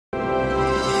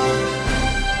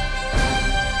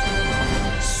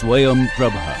Swayam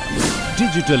Prabha.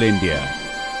 Digital India.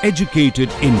 Educated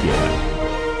India.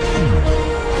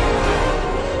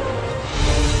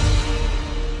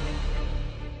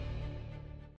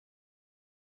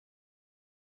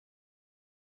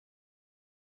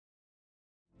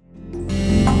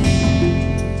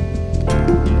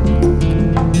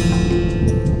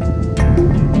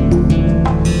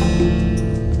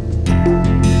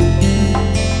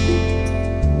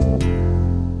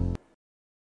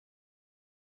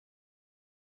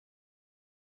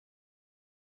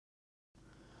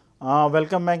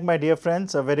 Welcome back, my dear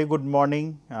friends. A very good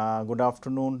morning, good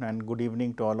afternoon and good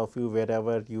evening to all of you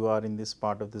wherever you are in this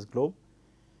part of this globe.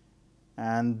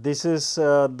 And this is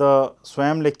the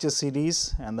Swayam lecture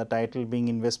series, and the title being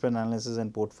Investment Analysis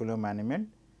and Portfolio Management.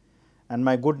 And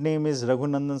my good name is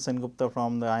Raghunandan Sengupta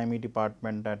from the IME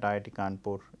department at IIT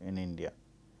Kanpur in India.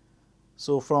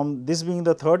 So, from this being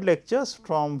the third lecture,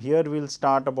 from here we will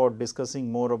start about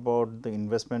discussing more about the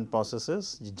investment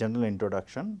processes, general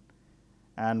introduction.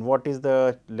 And what is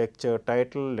the lecture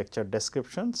title, lecture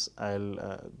descriptions? I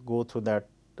will go through that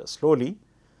slowly.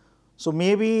 So,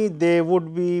 maybe there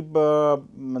would be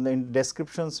in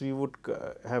descriptions we would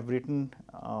have written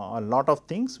a lot of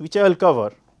things which I will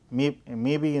cover,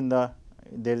 maybe in the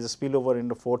there is a spillover in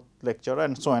the fourth lecture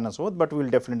and so on and so forth, but we will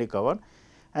definitely cover,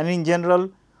 and in general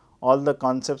all the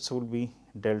concepts will be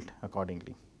dealt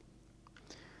accordingly.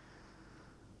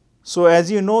 So, as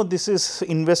you know, this is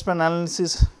investment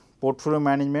analysis portfolio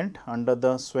management under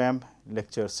the Swayam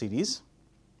lecture series.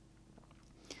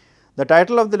 The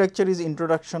title of the lecture is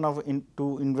Introduction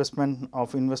to Investment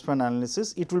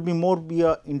Analysis. It will be more be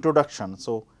a introduction.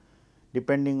 So,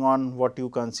 depending on what you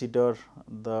consider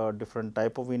the different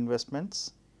type of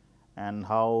investments and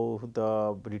how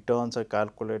the returns are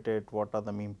calculated, what are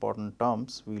the important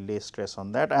terms, we lay stress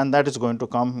on that, and that is going to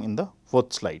come in the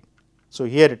fourth slide. So,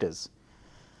 here it is.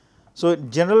 So,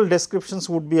 general descriptions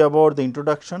would be about the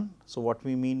introduction. So, what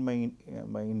we mean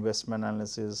by investment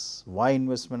analysis, why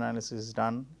investment analysis is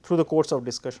done. Through the course of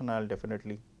discussion, I will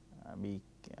definitely be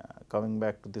coming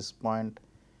back to this point,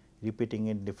 repeating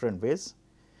it different ways.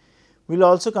 We will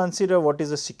also consider what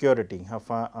is a security,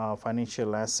 a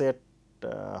financial asset,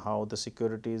 how the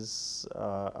securities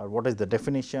or what is the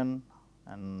definition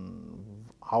and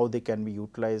how they can be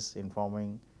utilized in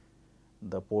forming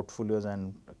the portfolios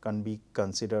and can be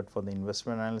considered for the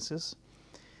investment analysis.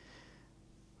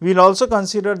 We will also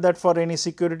consider that for any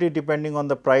security, depending on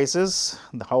the prices,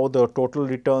 how the total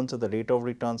returns or the rate of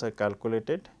returns are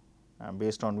calculated,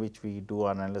 based on which we do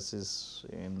analysis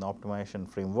in the optimization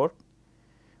framework.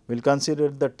 We will consider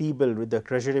the T-bill with the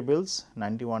treasury bills,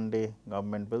 91-day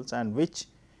government bills, and which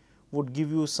would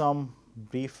give you some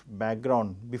brief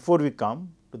background before we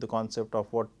come to the concept of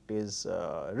what is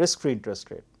risk-free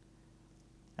interest rate.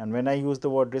 And when I use the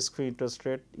word risk free interest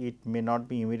rate, it may not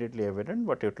be immediately evident,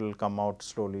 but it will come out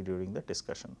slowly during the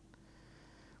discussion.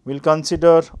 We will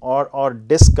consider or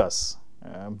discuss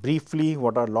briefly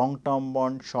what are long term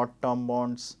bonds, short term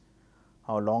bonds,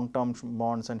 how long term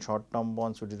bonds and short term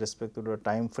bonds with respect to the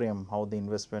time frame, how the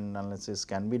investment analysis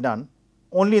can be done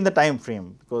only in the time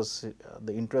frame, because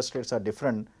the interest rates are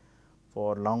different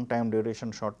for long time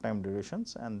duration, short time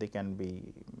durations, and they can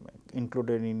be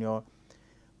included in your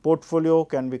portfolio,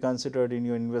 can be considered in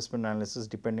your investment analysis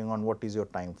depending on what is your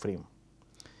time frame.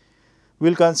 We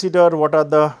will consider what are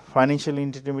the financial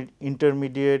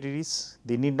intermediaries.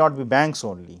 They need not be banks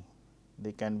only,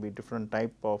 they can be different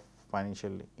type of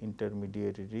financial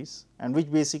intermediaries, and which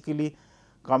basically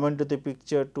come into the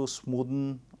picture to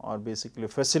smoothen or basically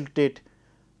facilitate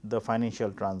the financial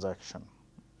transaction.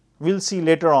 We will see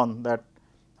later on that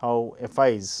how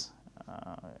FIs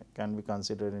can be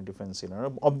considered in different scenario,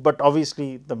 but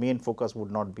obviously the main focus would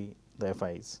not be the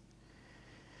FIs.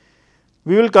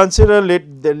 We will consider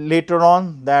later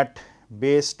on that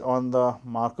based on the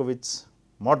Markowitz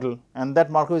model, and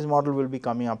that Markowitz model will be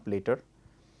coming up later,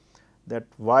 that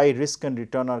why risk and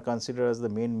return are considered as the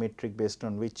main metric based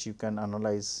on which you can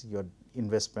analyze your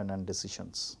investment and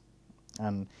decisions.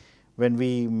 And when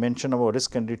we mention about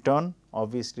risk and return,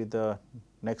 obviously the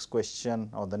next question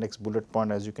or the next bullet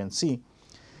point, as you can see,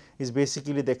 is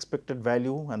basically the expected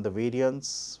value and the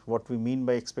variance, what we mean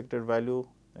by expected value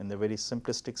in the very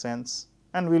simplistic sense,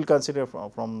 and we will consider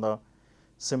from the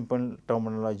simple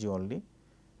terminology only,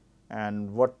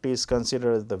 and what is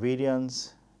considered as the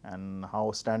variance and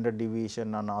how standard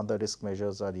deviation and other risk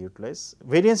measures are utilized.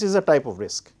 Variance is a type of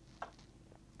risk.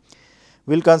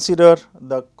 We will consider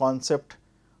the concept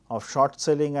of short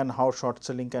selling and how short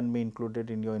selling can be included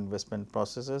in your investment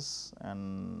processes,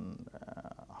 and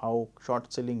how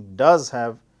short selling does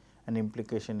have an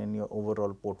implication in your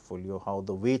overall portfolio, how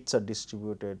the weights are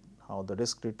distributed, how the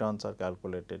risk returns are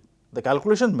calculated. The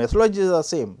calculation methodologies are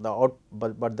same,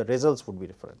 but the results would be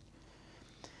different.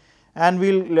 And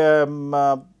we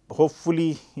will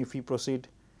hopefully, if we proceed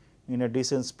in a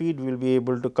decent speed, we will be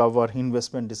able to cover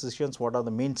investment decisions, what are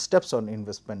the main steps on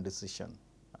investment decision,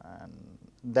 and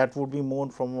that would be more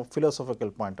from a philosophical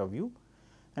point of view.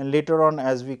 And later on,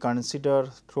 as we consider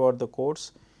throughout the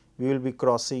course, we will be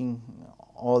crossing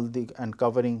all the and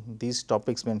covering these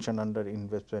topics mentioned under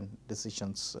investment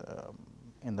decisions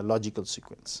in the logical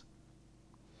sequence.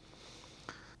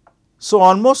 So,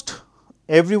 almost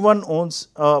everyone owns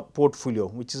a portfolio,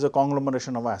 which is a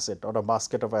conglomeration of asset or a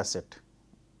basket of asset.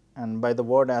 And by the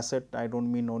word asset, I do not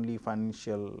mean only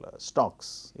financial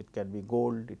stocks. It can be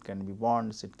gold, it can be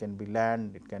bonds, it can be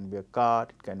land, it can be a car,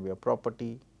 it can be a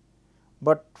property.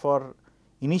 But for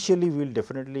initially, we will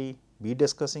definitely be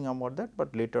discussing about that,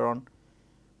 but later on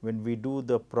when we do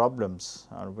the problems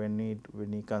or when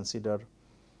we consider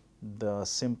the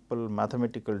simple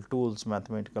mathematical tools,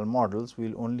 mathematical models, we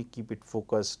will only keep it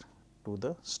focused to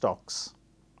the stocks.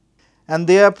 And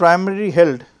they are primarily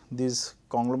held, these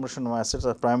conglomeration of assets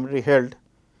are primarily held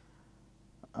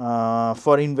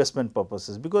for investment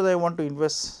purposes, because I want to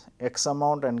invest X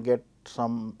amount and get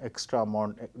some extra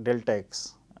amount delta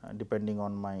X depending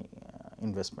on my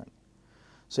investment.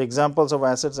 So, examples of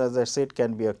assets, as I said,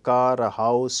 can be a car, a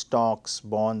house, stocks,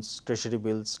 bonds, treasury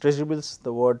bills. Treasury bills,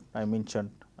 the word I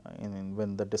mentioned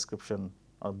when the description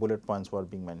or bullet points were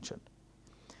being mentioned.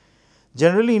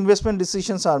 Generally, investment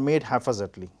decisions are made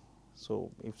haphazardly.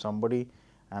 So, if somebody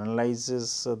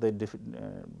analyzes the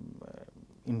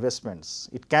investments,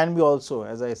 it can be also,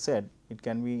 as I said, it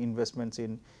can be investments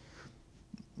in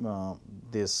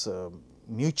this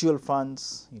mutual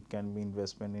funds, it can be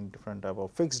investment in different type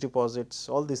of fixed deposits,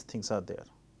 all these things are there.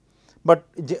 But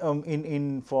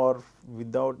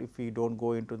without, if we do not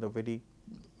go into the very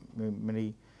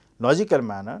logical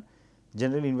manner,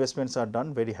 generally investments are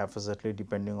done very haphazardly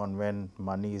depending on when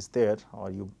money is there or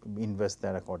you invest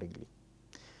there accordingly.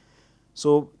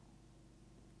 So,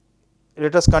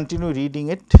 let us continue reading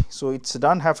it. So, it is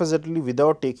done haphazardly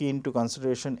without taking into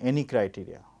consideration any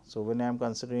criteria. So, when I am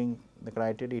considering the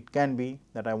criteria, it can be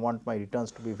that I want my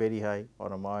returns to be very high,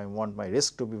 or I want my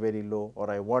risk to be very low, or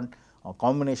I want a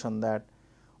combination that,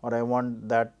 or I want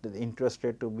that the interest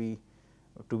rate to be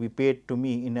paid to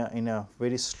me in a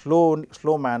very slow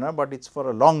manner, but it is for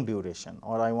a long duration,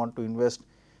 or I want to invest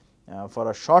for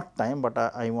a short time, but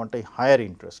I want a higher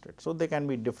interest rate. So, there can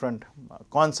be different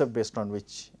concept based on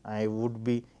which I would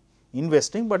be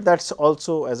investing, but that is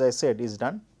also, as I said, is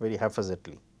done very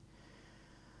haphazardly.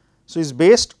 So, is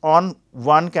based on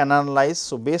one can analyze.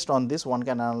 So, based on this one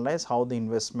can analyze how the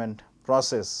investment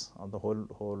process or the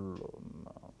whole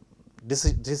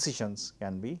decisions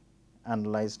can be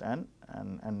analyzed, and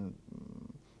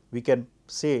we can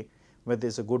say whether it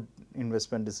is a good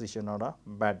investment decision or a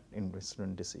bad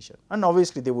investment decision, and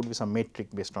obviously there would be some metric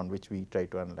based on which we try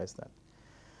to analyze that.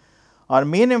 Our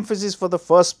main emphasis for the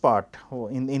first part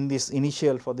in this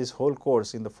initial, for this whole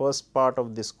course, in the first part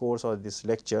of this course or this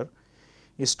lecture,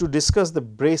 is to discuss the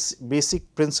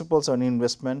basic principles on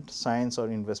investment science or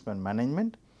investment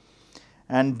management,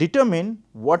 and determine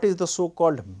what is the so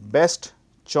called best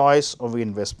choice of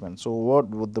investment. So, what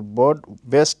would the word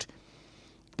best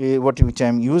which I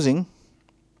am using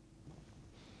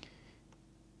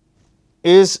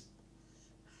is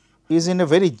in a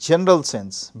very general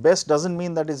sense. Best does not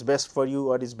mean that is best for you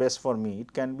or is best for me.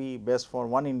 It can be best for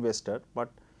one investor,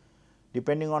 but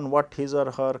depending on what his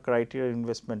or her criteria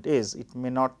investment is, it may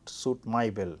not suit my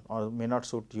bill or may not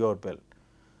suit your bill.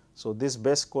 So, this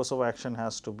best course of action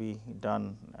has to be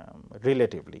done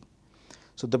relatively.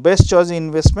 So, the best choice in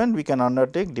investment we can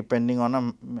undertake depending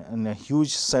on a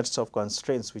huge sets of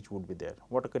constraints which would be there.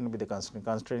 What can be the constraint?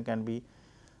 Constraint can be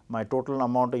my total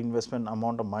amount of investment,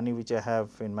 amount of money which I have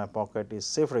in my pocket is,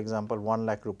 say for example, 1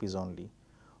 lakh rupees only,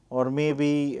 or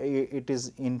maybe it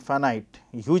is infinite,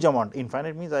 huge amount.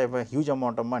 Infinite means I have a huge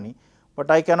amount of money,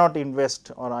 but I cannot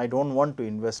invest, or I do not want to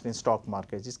invest in stock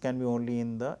market. This can be only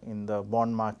in the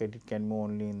bond market, it can be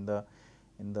only in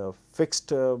the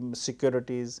fixed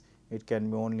securities, it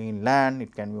can be only in land,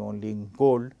 it can be only in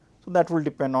gold. So, that will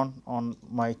depend on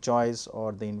my choice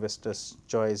or the investor's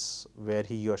choice where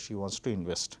he or she wants to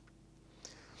invest.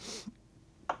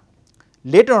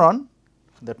 Later on,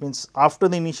 that means after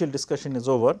the initial discussion is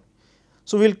over.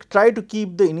 So, we will try to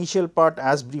keep the initial part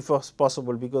as brief as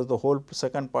possible, because the whole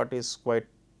second part is quite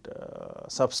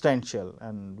substantial,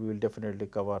 and we will definitely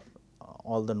cover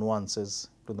all the nuances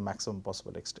to the maximum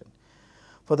possible extent.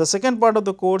 For the second part of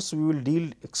the course, we will deal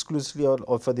exclusively,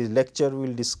 or for this lecture we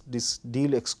will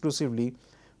deal exclusively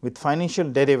with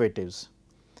financial derivatives,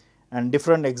 and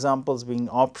different examples being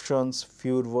options,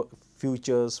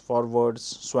 futures, forwards,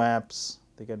 swaps.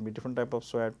 There can be different type of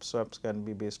swaps. Swaps can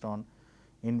be based on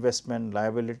investment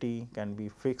liability, can be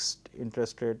fixed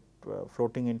interest rate,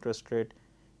 floating interest rate,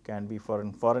 can be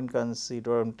foreign currency,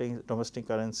 domestic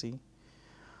currency.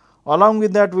 Along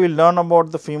with that, we will learn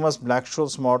about the famous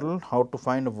Black-Scholes model, how to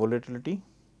find volatility.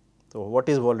 So, what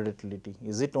is volatility?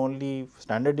 Is it only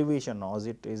standard deviation, or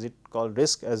is it called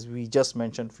risk, as we just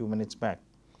mentioned few minutes back?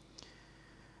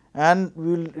 And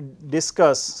we will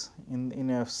discuss in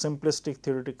a simplistic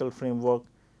theoretical framework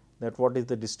that what is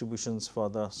the distributions for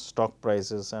the stock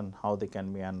prices and how they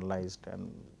can be analyzed,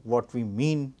 and what we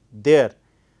mean there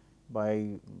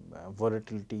by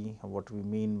volatility, what we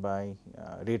mean by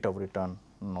rate of return,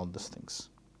 and all these things.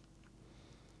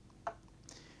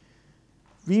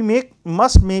 We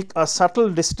must make a subtle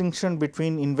distinction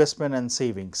between investment and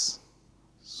savings.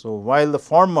 So, while the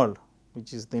former,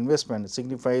 which is the investment,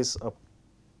 signifies a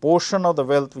portion of the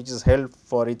wealth which is held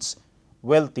for its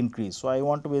wealth increase. So, I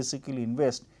want to basically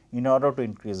invest in order to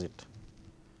increase it.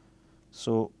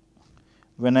 So,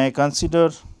 when I consider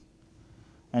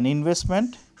an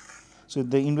investment, so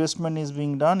the investment is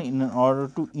being done in order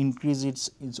to increase its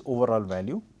overall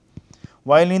value,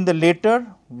 while in the later,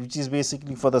 which is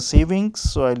basically for the savings.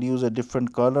 So, I will use a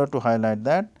different color to highlight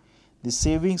that the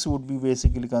savings would be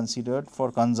basically considered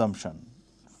for consumption.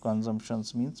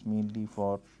 Consumptions means mainly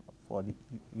for the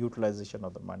utilization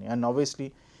of the money, and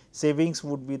obviously savings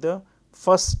would be the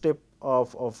first step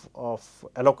of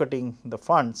allocating the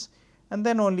funds, and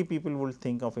then only people will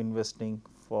think of investing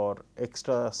for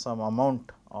extra some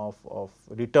amount of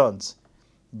returns,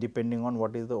 depending on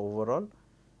what is the overall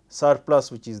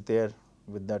surplus which is there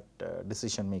with that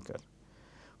decision maker.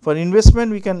 For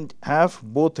investment, we can have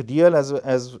both real as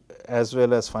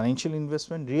well as financial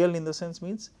investment. Real in the sense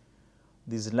means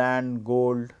this land,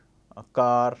 gold, a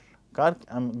car. I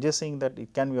am just saying that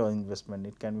it can be an investment.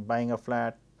 It can be buying a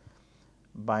flat,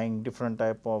 buying different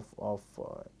type of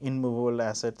immovable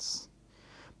assets.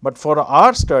 But for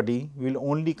our study, we will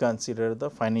only consider the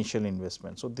financial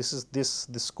investment. So, this is this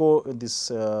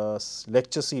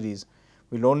lecture series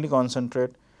will only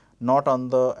concentrate not on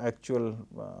the actual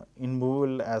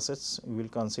immovable assets. We will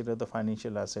consider the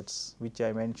financial assets, which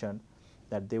I mentioned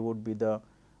that they would be the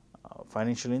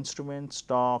financial instruments,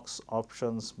 stocks,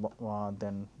 options,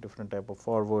 then different type of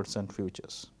forwards and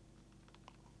futures.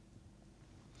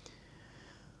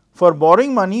 For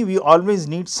borrowing money, we always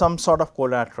need some sort of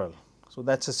collateral. So,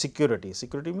 that is a security.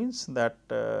 Security means that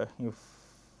if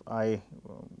I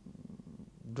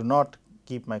do not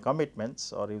keep my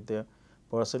commitments, or if the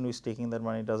person who is taking that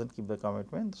money does not keep the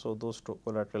commitment. So, those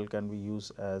collateral can be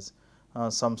used as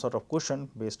some sort of cushion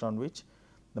based on which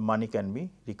the money can be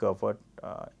recovered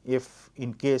if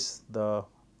in case the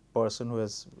person who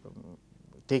has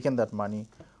taken that money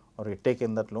or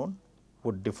taken that loan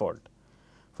would default.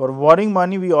 For borrowing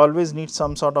money, we always need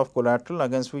some sort of collateral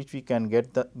against which we can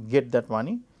get that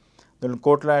money. The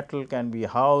collateral can be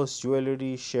house,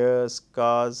 jewelry, shares,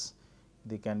 cars.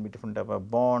 They can be different type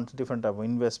of bonds, different type of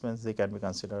investments. They can be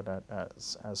considered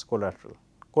as collateral.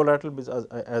 Collateral is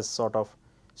as sort of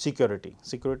security.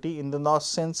 Security in the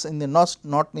sense in the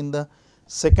not in the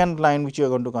second line which you are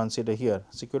going to consider here.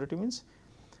 Security means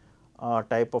a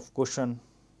type of cushion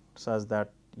such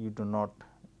that you do not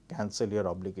cancel your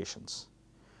obligations.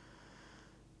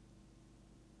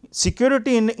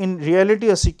 Security in reality,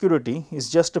 a security is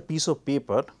just a piece of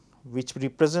paper which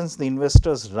represents the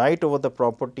investor's right over the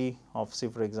property of, say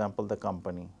for example, the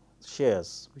company,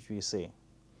 shares which we say.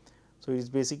 So, it is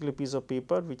basically a piece of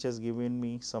paper which has given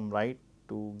me some right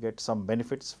to get some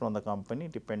benefits from the company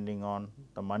depending on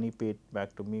the money paid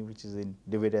back to me, which is in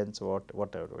dividends or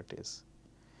whatever it is.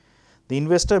 The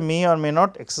investor may or may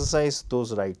not exercise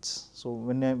those rights. So,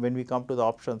 when we come to the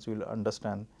options, we will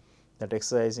understand that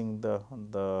exercising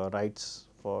the rights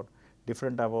for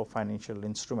different type of financial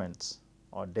instruments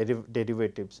or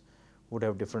derivatives would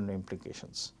have different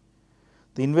implications.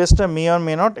 The investor may or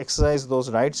may not exercise those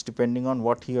rights depending on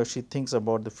what he or she thinks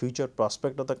about the future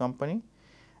prospect of the company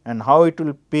and how it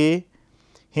will pay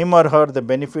him or her the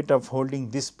benefit of holding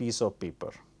this piece of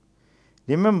paper.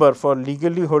 Remember, for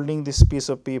legally holding this piece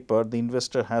of paper, the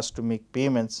investor has to make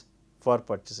payments for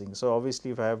purchasing. So, obviously,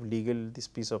 if I have legal this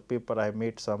piece of paper, I have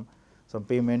made some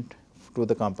payment to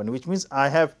the company, which means I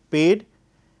have paid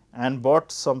and bought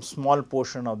some small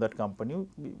portion of that company,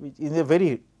 which in a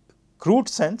very crude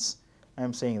sense I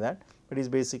am saying that, but is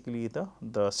basically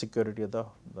the security of the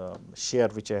share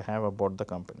which I have about the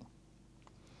company.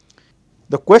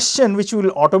 The question which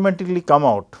will automatically come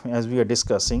out as we are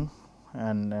discussing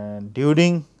and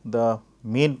during the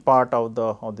main part of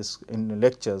this in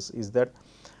lectures is that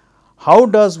how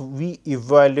does we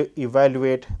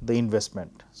evaluate the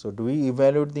investment? So, do we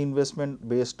evaluate the investment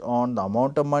based on the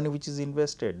amount of money which is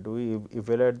invested? Do we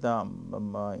evaluate the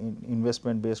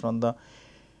investment based on the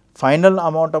final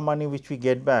amount of money which we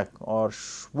get back, or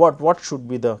what should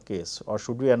be the case, or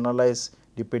should we analyze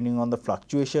depending on the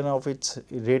fluctuation of its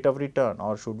rate of return,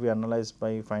 or should we analyze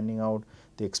by finding out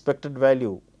the expected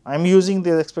value? I am using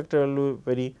the expected value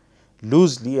very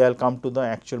loosely, I will come to the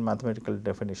actual mathematical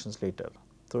definitions later.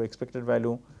 So, expected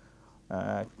value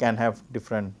can have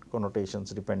different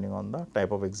connotations depending on the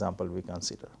type of example we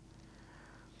consider.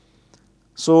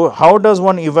 So, how does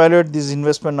one evaluate this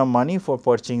investment of money for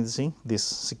purchasing this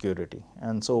security?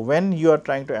 And so, when you are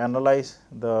trying to analyze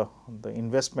the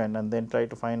investment and then try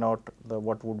to find out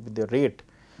what would be the rate.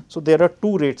 So, there are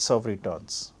two rates of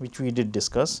returns which we did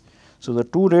discuss. So, the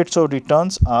two rates of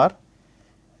returns are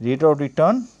rate of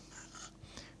return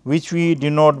which we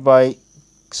denote by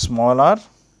small r,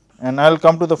 and I will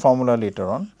come to the formula later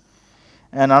on,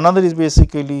 and another is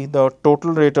basically the total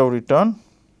rate of return,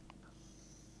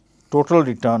 not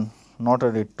a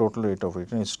rate, total rate of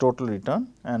return is total return,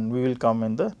 and we will come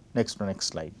in the next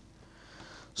slide.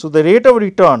 So, the rate of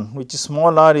return which is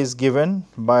small r is given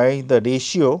by the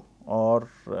ratio or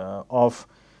of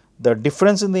the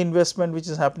difference in the investment which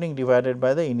is happening divided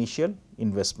by the initial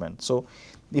investment. So,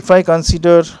 if I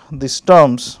consider these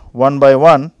terms one by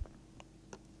one,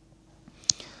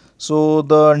 so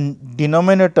the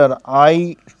denominator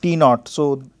I t naught,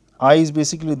 so I is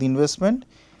basically the investment,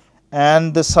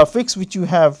 and the suffix which you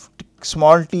have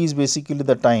small t is basically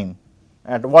the time,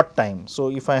 at what time.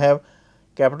 So, if I have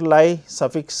capital I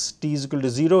suffix t is equal to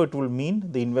 0, it will mean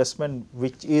the investment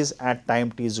which is at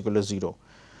time t is equal to 0.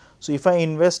 So, if I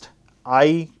invest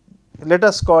I, let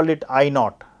us call it I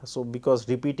naught. So, because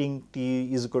repeating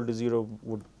t is equal to 0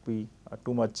 would be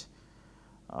too much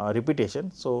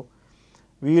repetition. So,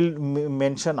 we will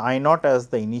mention I naught as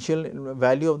the initial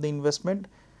value of the investment,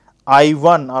 I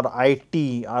 1 or I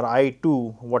t or I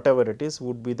 2 whatever it is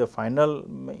would be the final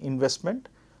investment.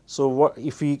 So, what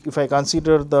if I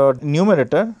consider the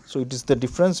numerator, so it is the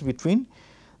difference between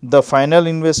the final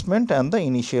investment and the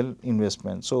initial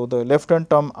investment. So, the left hand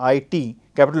term I t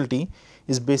capital T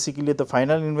is basically the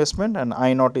final investment and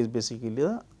I naught is basically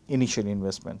the initial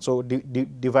investment. So,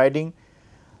 dividing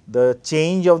the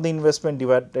change of the investment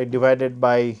divided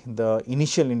by the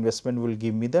initial investment will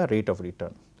give me the rate of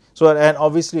return. So, and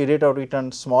obviously, rate of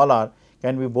return small r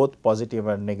can be both positive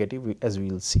and negative, as we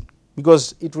will see,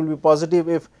 because it will be positive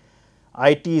if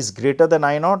I t is greater than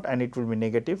I naught and it will be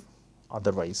negative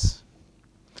otherwise.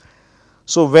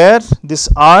 So, where this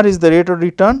r is the rate of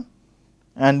return,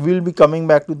 and we will be coming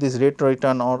back to this rate of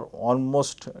return or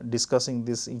almost discussing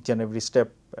this each and every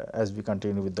step as we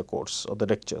continue with the course or the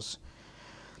lectures,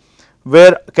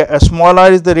 where small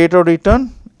r is the rate of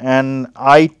return and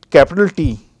I capital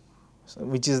T,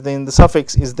 which is in the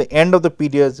suffix, is the end of the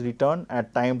period's return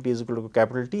at time t is equal to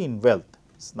capital T in wealth,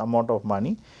 it is the amount of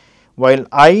money, while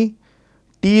I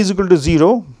t is equal to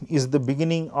 0 is the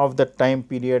beginning of the time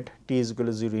period t is equal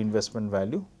to 0 investment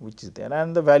value which is there,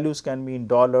 and the values can be in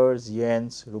dollars,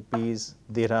 yens, rupees,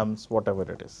 dirhams, whatever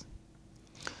it is.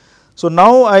 So,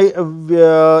 now I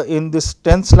in this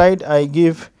 10th slide I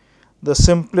give the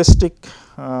simplistic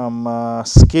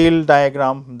scale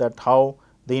diagram that how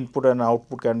the input and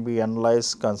output can be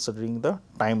analyzed considering the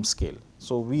time scale.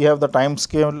 So, we have the time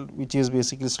scale which is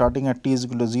basically starting at t is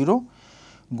equal to 0,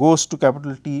 goes to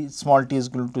capital T, small t is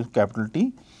equal to capital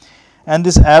T, and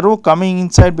this arrow coming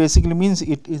inside basically means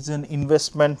it is an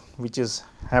investment which is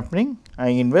happening. I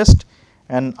invest,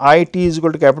 and I t is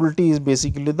equal to capital T is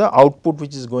basically the output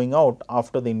which is going out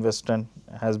after the investment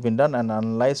has been done and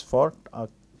analyzed for a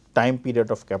time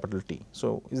period of capital T.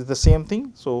 So, it is the same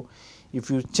thing. So, if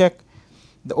you check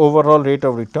the overall rate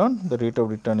of return, the rate of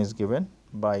return is given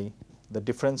by the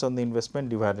difference on the investment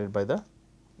divided by the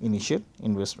initial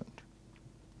investment.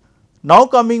 Now,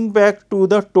 coming back to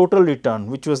the total return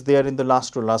which was there in the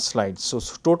last slide. So,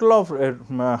 total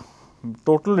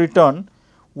return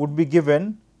would be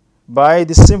given by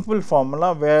this simple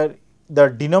formula where the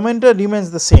denominator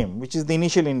remains the same, which is the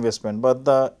initial investment, but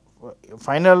the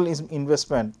final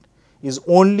investment is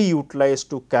only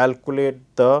utilized to calculate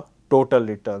the total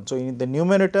return. So, in the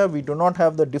numerator we do not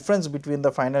have the difference between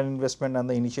the final investment and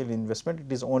the initial investment,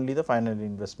 it is only the final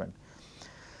investment.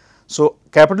 So,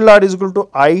 capital R is equal to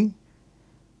I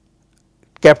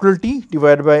capital T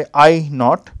divided by I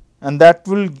naught, and that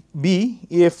will be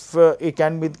if it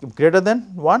can be greater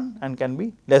than 1 and can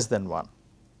be less than 1.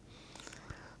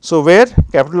 So, where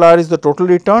capital R is the total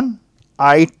return,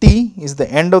 I t is the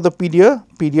end of the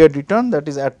period return, that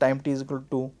is at time t is equal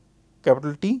to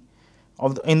capital T,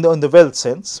 of in the wealth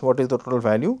sense, what is the total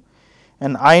value,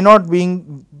 and I naught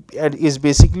being is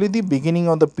basically the beginning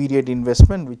of the period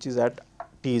investment, which is at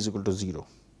t is equal to 0.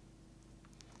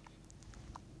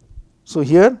 So,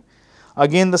 here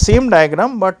again the same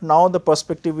diagram, but now the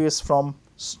perspective is from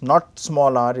not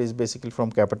small r, is basically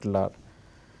from capital R.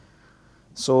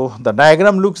 So, the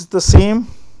diagram looks the same,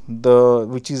 the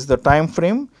which is the time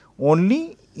frame,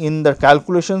 only in the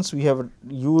calculations we have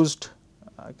used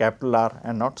capital R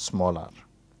and not small r.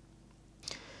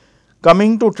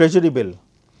 Coming to treasury bill.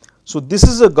 So, this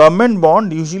is a government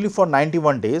bond usually for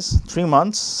 91 days, 3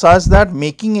 months, such that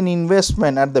making an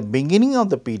investment at the beginning of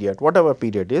the period, whatever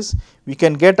period is, we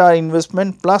can get our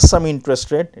investment plus some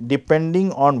interest rate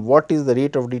depending on what is the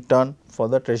rate of return for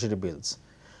the treasury bills.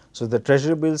 So, the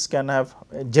treasury bills can have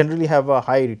generally have a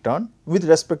high return with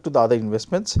respect to the other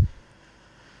investments.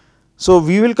 So,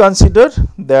 we will consider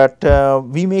that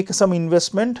we make some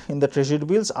investment in the treasury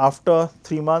bills. After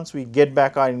 3 months we get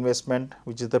back our investment,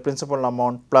 which is the principal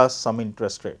amount plus some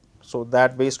interest rate. So,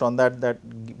 that based on that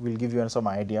will give you some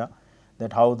idea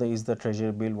that how is the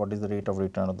treasury bill, what is the rate of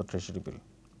return of the treasury bill.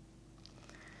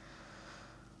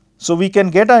 So, we can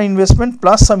get our investment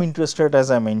plus some interest rate, as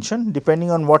I mentioned,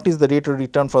 depending on what is the rate of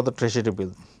return for the treasury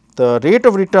bill. The rate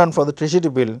of return for the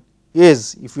treasury bill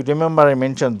is, if you remember I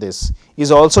mentioned this,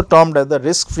 is also termed as the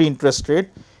risk free interest rate,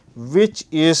 which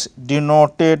is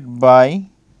denoted by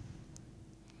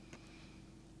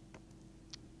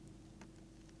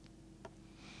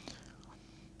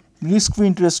risk free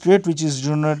interest rate, which is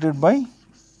denoted by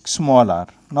small r.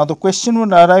 Now, the question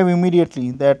would arrive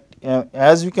immediately that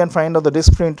as we can find out the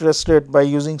risk free interest rate by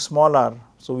using small r,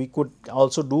 so we could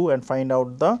also do and find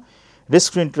out the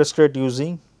risk free interest rate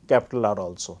using capital R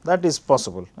also, that is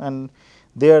possible, and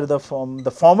there the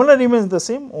formula remains the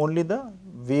same, only the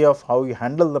way of how you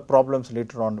handle the problems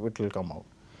later on it will come out.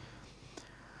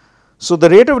 So, the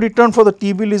rate of return for the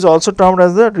T bill is also termed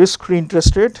as the risk free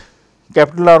interest rate,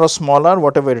 capital R or small r,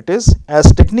 whatever it is,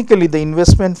 as technically the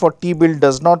investment for T bill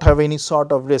does not have any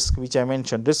sort of risk, which I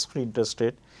mentioned, risk free interest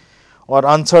rate or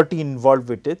uncertainty involved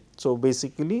with it. So,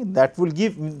 basically that will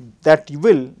give that you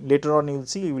will later on you will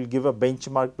see you will give a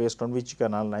benchmark based on which you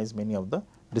can analyze many of the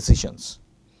decisions.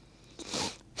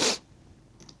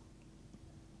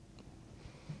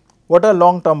 What are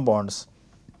long term bonds?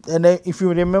 And if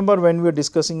you remember when we were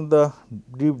discussing the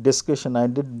brief discussion, I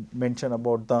did mention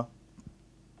about the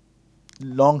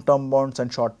long term bonds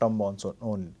and short term bonds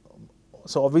only.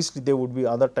 So, obviously there would be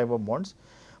other type of bonds,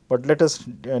 but let us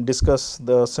discuss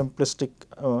the simplistic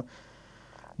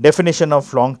definition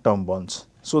of long term bonds.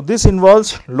 So, this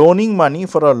involves loaning money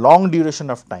for a long duration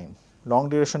of time. Long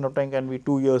duration of time can be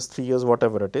 2 years, 3 years,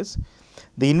 whatever it is.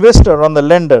 The investor or the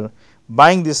lender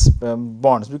buying these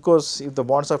bonds, because if the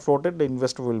bonds are floated, the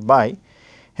investor will buy,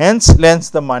 hence lends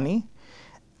the money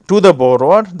to the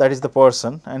borrower, that is the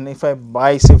person. And if I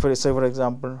buy say for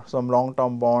example some long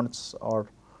term bonds or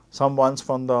some bonds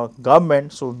from the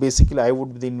government, so basically I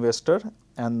would be the investor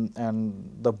and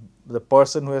the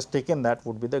person who has taken that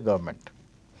would be the government.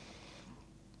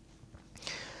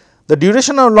 The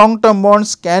duration of long term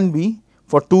bonds can be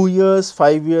for 2 years,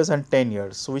 5 years and 10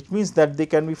 years. So, which means that they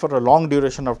can be for a long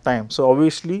duration of time. So,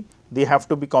 obviously they have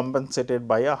to be compensated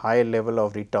by a higher level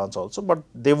of returns also, but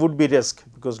they would be risk,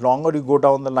 because longer you go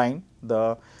down the line,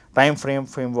 the time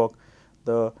framework,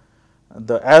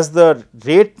 as the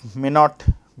rate may not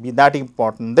be that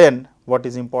important, then what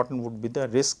is important would be the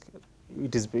risk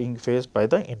it is being faced by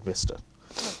the investor.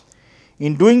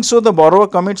 In doing so, the borrower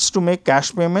commits to make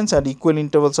cash payments at equal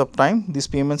intervals of time. These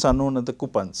payments are known as the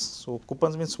coupons. So,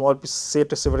 coupons means small piece, say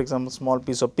for example small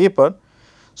piece of paper.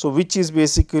 So, which is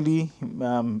basically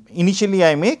initially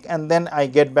I make and then I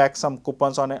get back some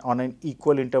coupons on an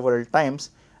equal interval times,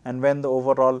 and when the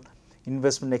overall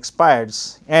investment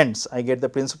ends, I get the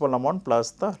principal amount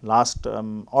plus the last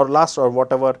or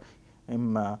whatever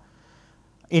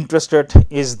interest rate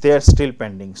is there still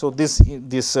pending. So, this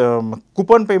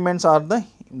coupon payments are the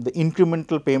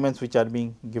incremental payments which are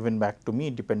being given back to me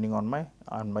depending on my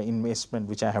investment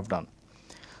which I have done.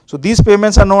 So, these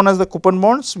payments are known as the coupon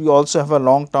bonds. We also have a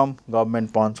long term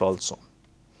government bonds also.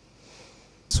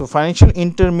 So, financial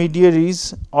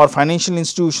intermediaries or financial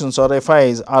institutions or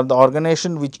FIs are the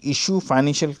organization which issue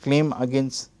financial claim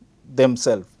against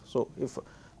themselves. So, if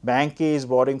bank A is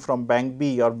borrowing from bank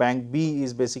B or bank B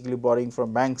is basically borrowing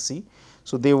from bank C.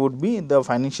 So, they would be the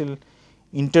financial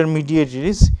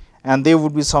intermediaries and they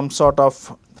would be some sort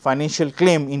of financial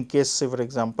claim in case, say for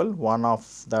example, one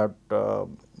of that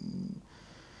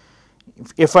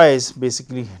FIs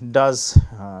basically does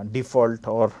default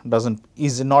or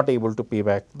is not able to pay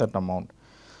back that amount.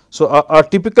 So, a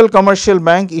typical commercial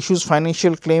bank issues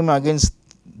financial claim against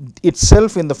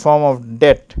itself in the form of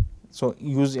debt. So,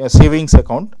 use a savings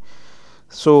account.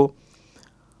 So,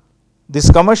 these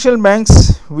commercial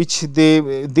banks which they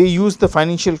use the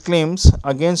financial claims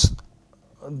against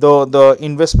the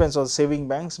investments or saving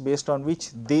banks, based on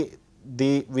which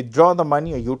they withdraw the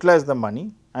money or utilize the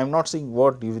money. I am not saying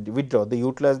what you withdraw, they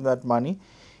utilize that money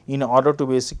in order to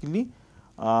basically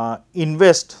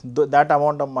invest that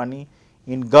amount of money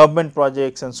in government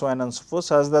projects and so on and so forth,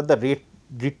 such that the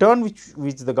return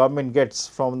which the government gets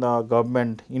from the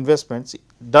government investments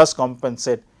does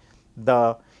compensate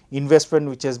the investment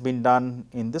which has been done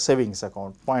in the savings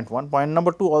account. Point 1. Point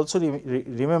number 2, also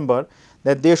remember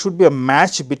that there should be a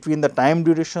match between the time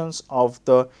durations of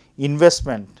the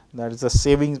investment, that is the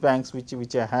savings banks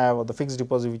which I have, or the fixed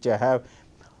deposit which I have,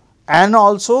 and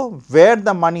also where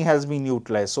the money has been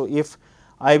utilized. So, if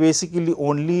I basically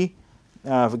only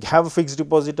have a fixed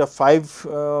deposit of 5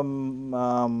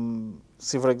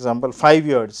 say for example 5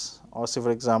 years, or say for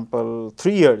example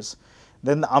 3 years,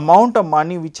 then the amount of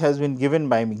money which has been given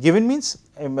by me, given means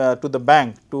to the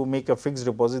bank to make a fixed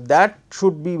deposit, that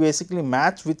should be basically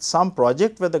matched with some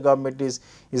project where the government is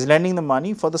lending the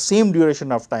money for the same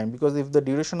duration of time, because if the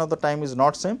duration of the time is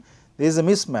not same, there is a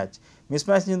mismatch.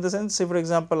 Mismatch in the sense, say for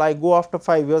example, I go after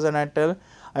 5 years and I tell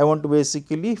I want to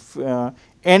basically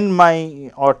end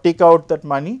my or take out that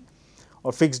money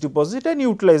or fixed deposit and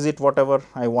utilize it whatever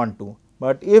I want to.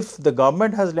 But if the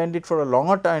government has lent it for a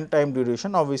longer time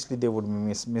duration, obviously there would be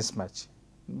mismatch,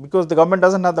 because the government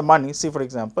does not have the money, say for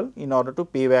example, in order to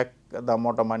pay back the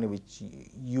amount of money which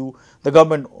the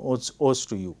government owes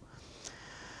to you.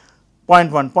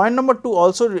 Point 1. Point number 2,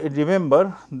 also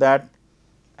remember that,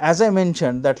 as I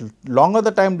mentioned, that longer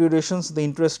the time durations, the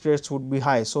interest rates would be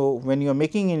high. So, when you are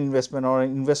making an investment or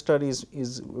an investor is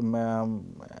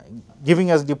giving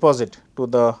us deposit to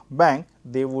the bank,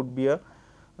 there would be a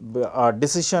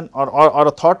decision or a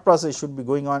thought process should be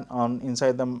going on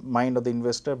inside the mind of the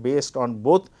investor, based on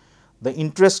both the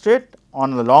interest rate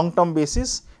on a long term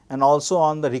basis and also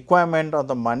on the requirement of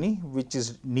the money which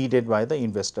is needed by the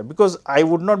investor, because I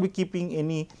would not be keeping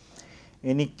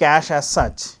any cash as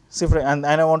such, and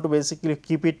I want to basically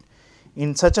keep it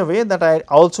in such a way that I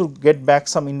also get back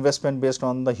some investment based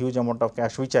on the huge amount of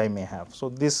cash which I may have. So,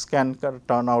 this can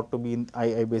turn out to be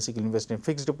I basically invest in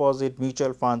fixed deposit,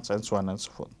 mutual funds and so on and so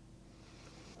forth.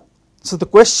 So, the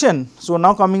question, so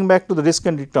now coming back to the risk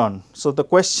and return. So, the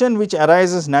question which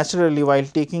arises naturally while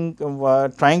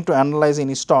trying to analyze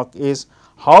any stock is,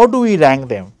 how do we rank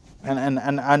them,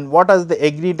 and what are the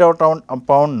agreed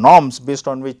upon norms based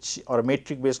on which, or a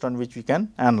metric based on which we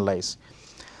can analyze.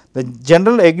 The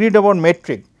general agreed upon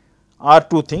metric are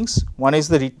two things, one is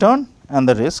the return and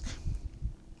the risk.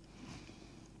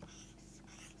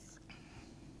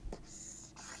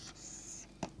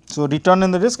 So, return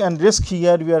and the risk, and risk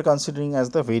here we are considering as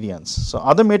the variance. So,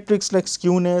 other metrics like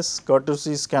skewness,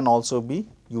 kurtosis can also be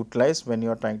utilized when you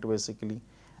are trying to basically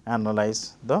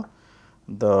analyze the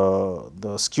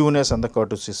skewness and the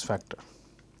kurtosis factor.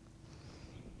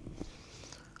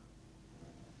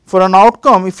 For an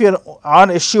outcome, if we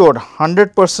are assured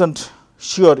 100%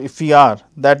 sure, if we are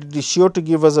that it is sure to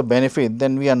give us a benefit,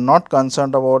 then we are not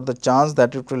concerned about the chance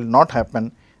that it will not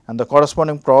happen, and the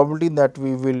corresponding probability that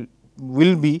we will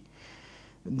be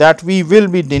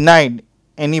denied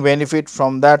any benefit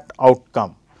from that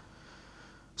outcome.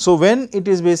 So, when it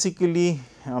is basically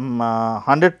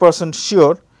 100%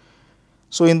 sure,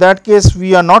 so in that case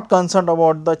we are not concerned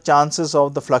about the chances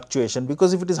of the fluctuation,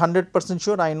 because if it is 100%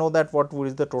 sure, I know that what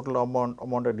is the total amount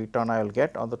of return I will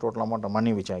get, or the total amount of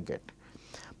money which I get.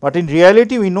 But in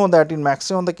reality, we know that in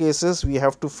maximum of the cases we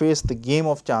have to face the game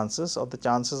of chances, or the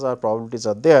chances or probabilities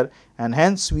are there, and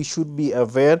hence we should be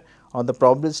aware of the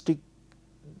probabilistic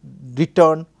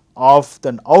return of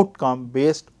the outcome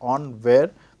based on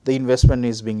where the investment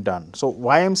is being done. So,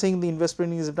 why I am saying the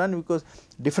investment is done, because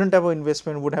different type of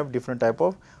investment would have different type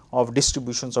of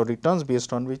distributions or returns,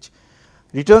 based on which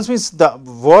returns means the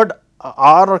word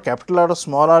r or capital R or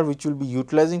small r which will be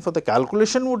utilizing for the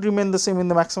calculation would remain the same in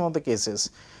the maximum of the cases,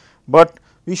 but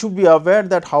we should be aware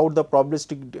that how the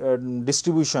probabilistic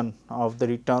distribution of the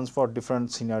returns for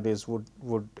different scenarios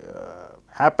would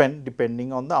happen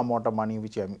depending on the amount of money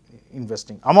which I am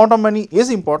investing. Amount of money is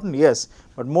important, yes,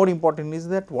 but more important is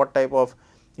that what type of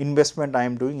investment I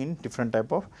am doing in different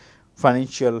type of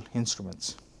financial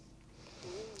instruments.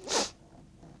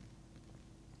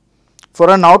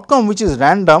 For an outcome which is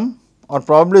random or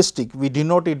probabilistic, we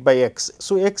denote it by x.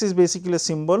 So, x is basically a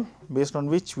symbol based on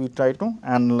which we try to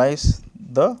analyze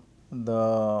the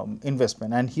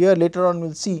investment, and here later on we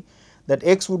will see that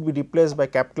x would be replaced by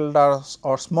capital R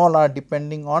or small r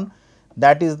depending on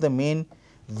that is the main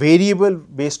variable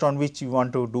based on which you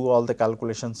want to do all the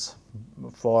calculations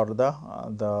for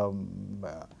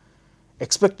the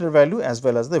expected value as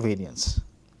well as the variance.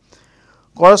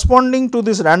 Corresponding to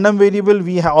this random variable,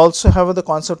 we also have the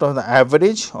concept of the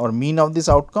average or mean of this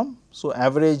outcome. So,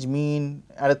 average, mean,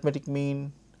 arithmetic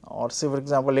mean, or say for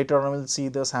example, later on we will see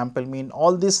the sample mean,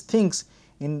 all these things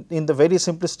in the very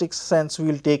simplistic sense we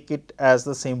will take it as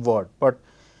the same word, but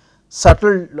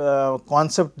subtle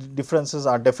concept differences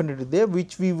are definitely there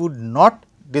which we would not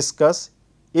discuss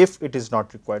if it is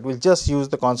not required. We will just use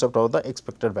the concept of the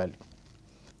expected value.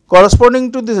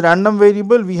 Corresponding to this random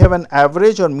variable, we have an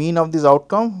average or mean of this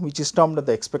outcome which is termed as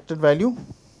the expected value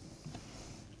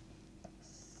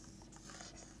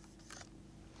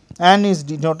and is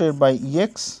denoted by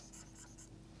Ex.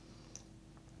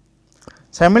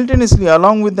 Simultaneously,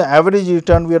 along with the average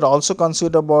return, we are also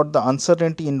concerned about the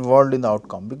uncertainty involved in the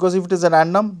outcome, because if it is a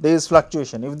random, there is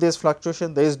fluctuation. If there is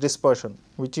fluctuation, there is dispersion,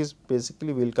 which is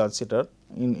basically we will consider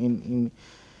in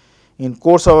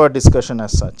course of our discussion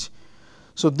as such.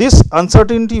 So, this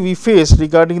uncertainty we face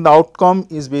regarding the outcome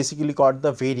is basically called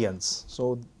the variance.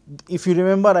 So, if you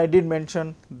remember, I did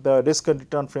mention the risk and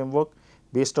return framework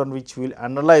based on which we will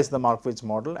analyze the Markowitz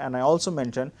model, and I also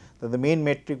mentioned that the main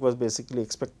metric was basically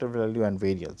expected value and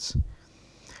variance.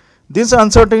 This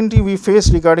uncertainty we face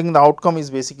regarding the outcome is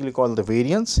basically called the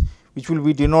variance, which will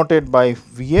be denoted by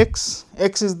Vx.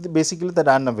 X is basically the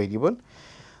random variable.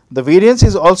 The variance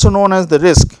is also known as the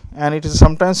risk, and it is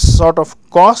sometimes sort of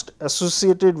cost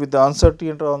associated with the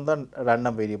uncertainty on the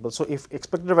random variable. So, if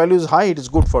expected value is high, it is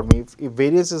good for me. If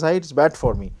variance is high, it is bad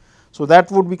for me. So,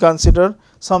 that would be considered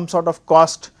some sort of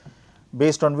cost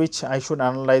based on which I should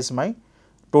analyze my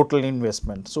total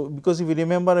investment. So, because if you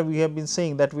remember, we have been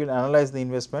saying that we will analyze the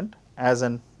investment as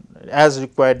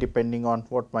required depending on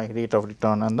what my rate of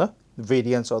return and the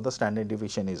variance or the standard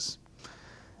deviation is.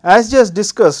 As just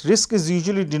discussed, risk is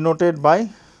usually denoted by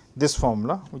this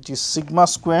formula, which is sigma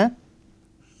square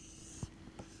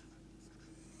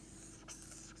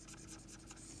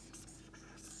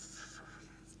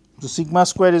So, sigma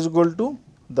square is equal to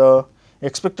the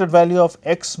expected value of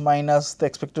x minus the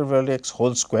expected value x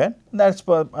whole square, that is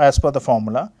as per the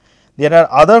formula. There are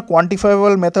other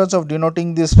quantifiable methods of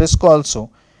denoting this risk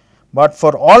also, but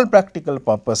for all practical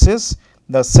purposes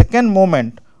the second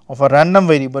moment of a random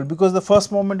variable, because the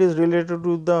first moment is related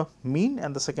to the mean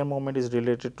and the second moment is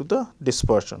related to the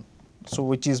dispersion. So,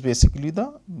 which is basically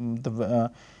the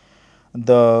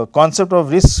concept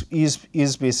of risk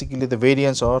is basically the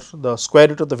variance, or the square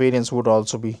root of the variance would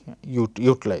also be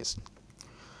utilized.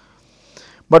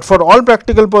 But for all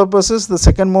practical purposes, the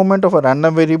second moment of a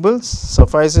random variable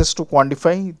suffices to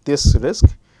quantify this risk.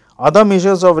 Other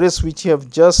measures of risk which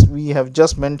we have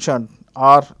just mentioned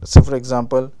are, say for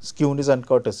example, skewness and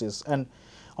kurtosis, and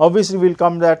obviously we will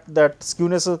come that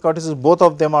skewness and kurtosis, both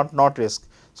of them are not risk.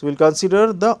 So, we will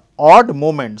consider the odd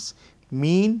moments,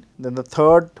 mean, then the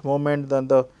third moment, then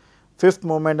the fifth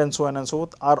moment, and so on and so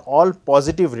forth, are all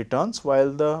positive returns, while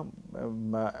the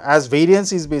as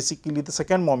variance is basically the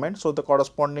second moment. So, the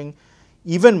corresponding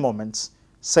even moments,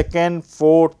 second,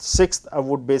 fourth, sixth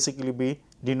would basically be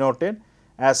denoted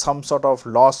as some sort of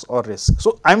loss or risk.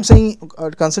 So, I am saying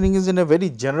considering is in a very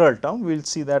general term, we will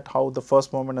see that how the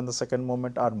first moment and the second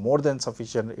moment are more than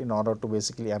sufficient in order to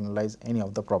basically analyze any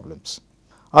of the problems.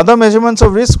 Other measurements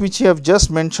of risk which we have just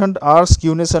mentioned are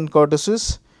skewness and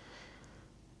kurtosis,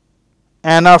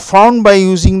 and are found by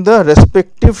using the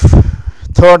respective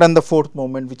third and the fourth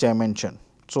moment which I mentioned.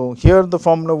 So, here the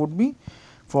formula would be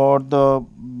for the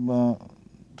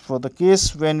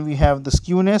case when we have the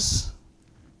skewness,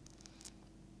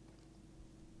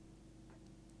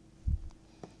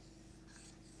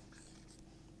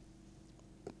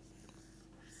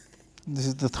 this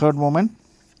is the third moment,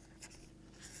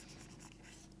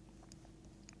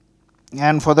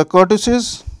 and for the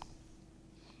kurtosis,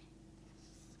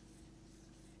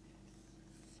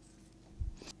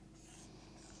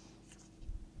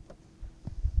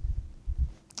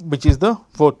 which is the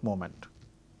fourth moment.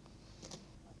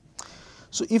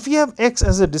 So, if you have x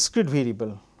as a discrete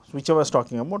variable which I was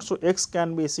talking about, so x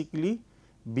can basically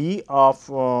be of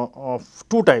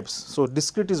two types. So,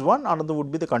 discrete is one, another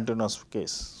would be the continuous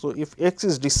case. So, if x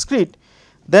is discrete,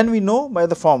 then we know by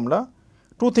the formula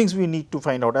two things we need to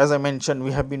find out. As I mentioned,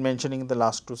 we have been mentioning in the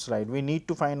last two slides, we need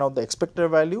to find out the expected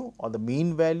value or the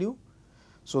mean value.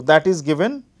 So, that is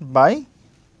given by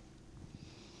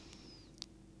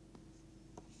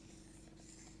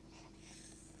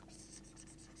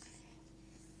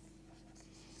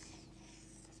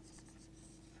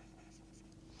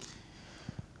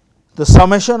the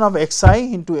summation of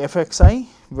xi into fxi,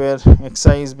 where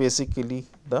xi is basically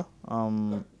the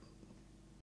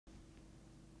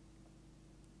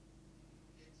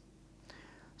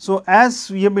so as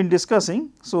we have been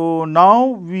discussing. So, now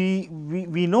we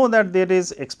know that there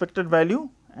is expected value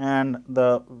and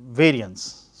the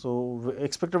variance. So,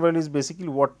 expected value is basically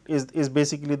what is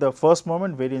basically the first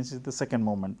moment, variance is the second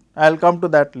moment. I will come to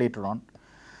that later on.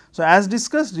 So, as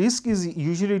discussed, risk is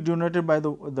usually denoted by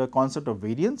the concept of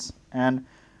variance, and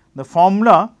the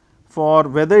formula for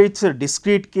whether it is a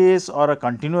discrete case or a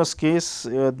continuous case,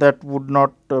 that would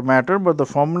not matter, but the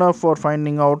formula for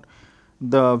finding out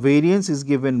the variance is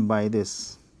given by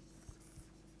this.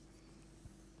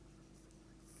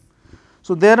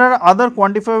 So, there are other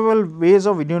quantifiable ways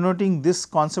of denoting this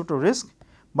concept of risk,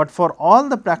 but for all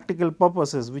the practical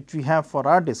purposes which we have for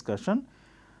our discussion,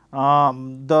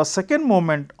 the second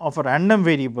moment of a random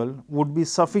variable would be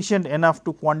sufficient enough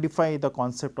to quantify the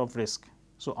concept of risk.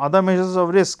 So, other measures of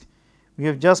risk we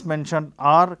have just mentioned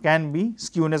can be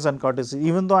skewness and courtesy.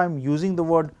 Even though I am using the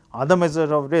word other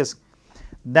measure of risk,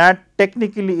 that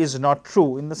technically is not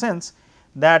true, in the sense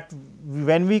that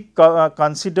when we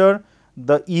consider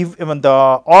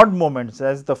the odd moments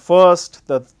as the first,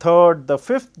 the third, the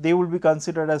fifth, they will be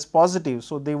considered as positive.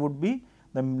 So, they would be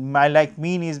like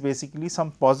mean is basically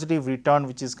some positive return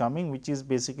which is coming, which is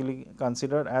basically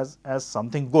considered as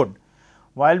something good,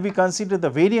 while we consider the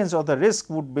variance or the risk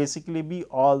would basically be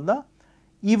all the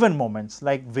even moments,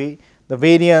 like the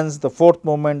variance, the fourth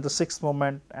moment, the sixth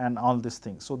moment, and all these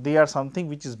things. So, they are something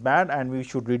which is bad and we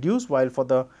should reduce, while for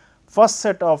the first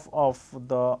set of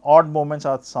the odd moments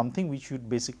are something which should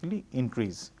basically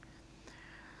increase.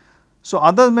 So,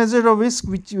 other measure of risk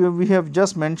which we have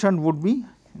just mentioned would be,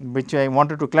 which I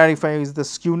wanted to clarify, is the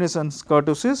skewness and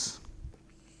kurtosis,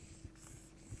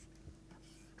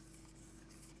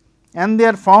 and they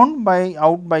are found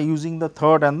by using the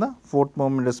third and the fourth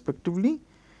moment respectively,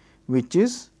 which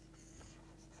is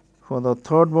for the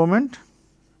third moment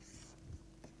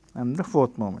and the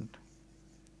fourth moment.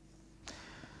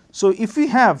 So, if we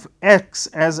have x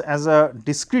as a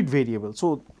discrete variable,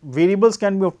 so variables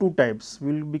can be of two types,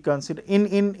 we will be consider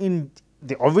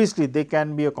obviously they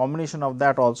can be a combination of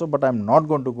that also, but I am not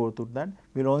going to go through that.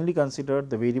 We will only consider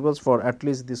the variables for at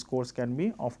least this course can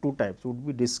be of two types, would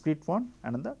be discrete one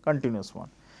and the continuous one.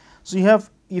 So, you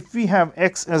have, if we have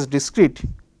x as discrete,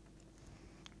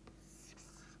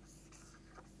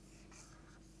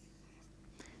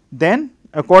 then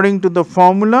according to the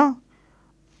formula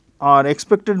our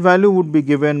expected value would be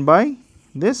given by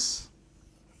this,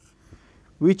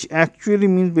 which actually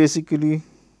means basically,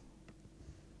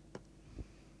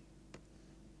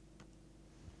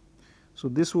 so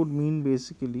this would mean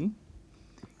basically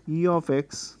E of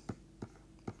x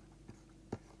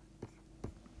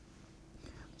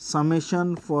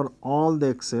summation for all the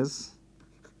x's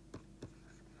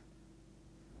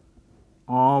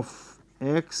of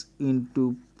x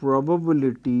into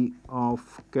probability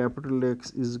of capital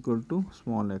X is equal to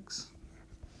small x.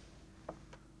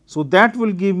 So, that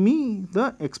will give me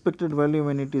the expected value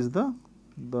when it is the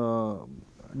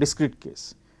discrete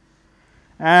case,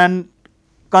 and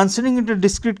considering it a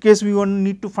discrete case, we only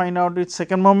need to find out its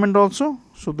second moment also.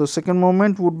 So, the second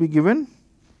moment would be given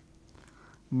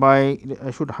by, I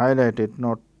should highlight it,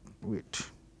 not wait.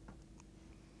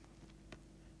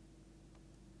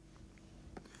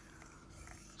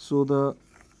 So, the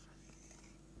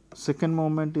second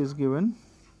moment is given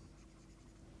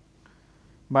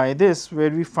by this, where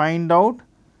we find out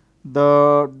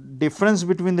the difference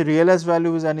between the realized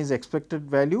values and his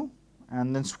expected value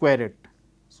and then square it.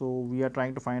 So, we are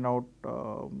trying to find out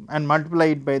and multiply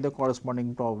it by the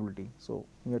corresponding probability. So,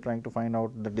 we are trying to find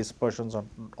out the dispersions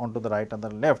onto the right and the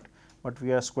left, but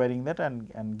we are squaring that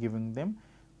and giving them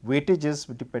weightages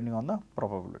depending on the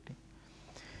probability.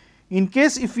 In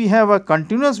case if we have a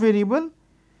continuous variable,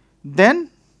 then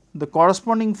the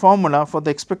corresponding formula for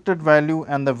the expected value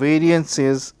and the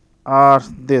variances are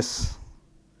this.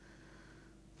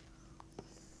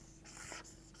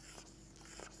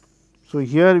 So,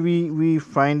 here we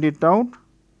find it out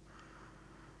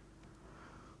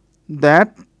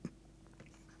that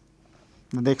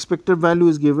the expected value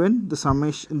is given, the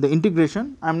summation, the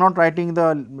integration, I am not writing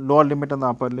the lower limit and the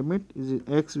upper limit, is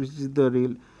x, which is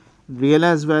the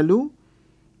realized value,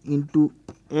 into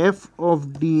f of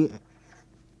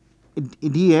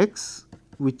dx,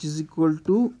 which is equal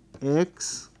to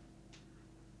x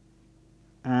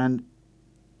and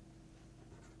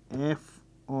f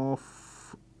of,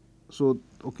 so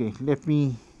okay, let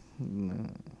me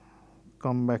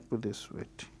come back to this,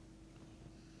 wait.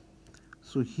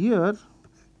 So, here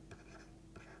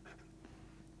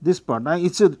this part.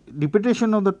 It is a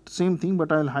repetition of the same thing,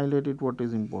 but I will highlight it what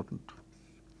is important.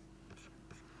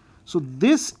 So,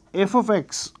 this f of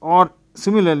x, or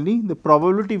similarly the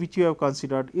probability which you have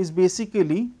considered is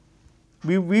basically,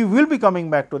 we will be coming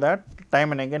back to that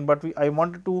time and again, but I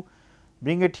wanted to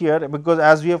bring it here because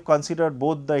as we have considered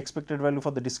both the expected value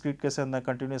for the discrete case and the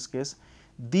continuous case,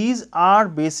 these are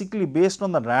basically based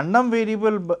on the random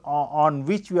variable on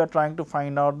which we are trying to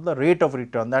find out the rate of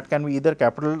return, that can be either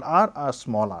capital R or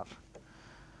small r.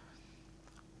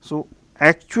 So,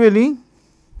 actually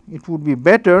it would be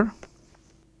better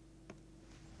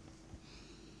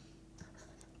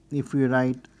if we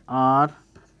write R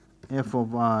f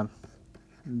of R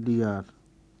dr,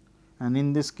 and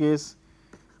in this case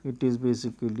it is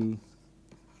basically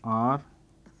R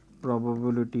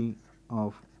probability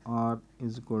of R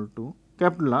is equal to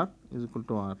capital R is equal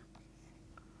to R.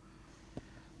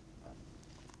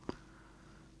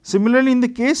 Similarly, in the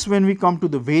case when we come to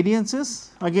the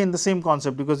variances, again the same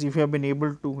concept, because if you have been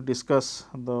able to discuss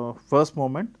the first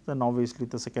moment, then obviously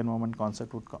the second moment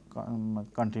concept would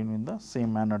continue in the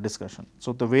same manner discussion.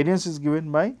 So, the variance is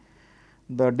given by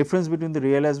the difference between the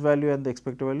realized value and the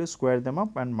expected value, square them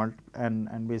up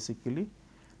and basically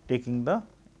taking the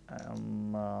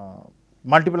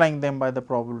multiplying them by the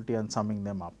probability and summing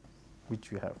them up,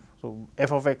 which we have. So,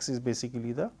 f of x is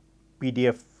basically the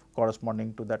PDF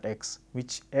corresponding to that x,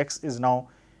 which x is now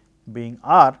being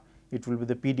R, it will be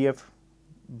the PDF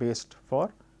based for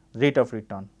rate of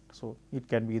return. So, it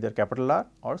can be either capital R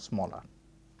or small r.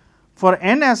 For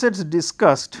n assets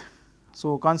discussed,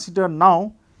 so consider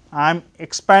now I am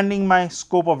expanding my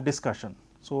scope of discussion.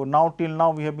 So, now till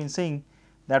now we have been saying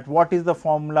that what is the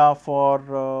formula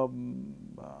for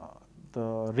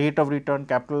the rate of return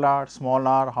capital R, small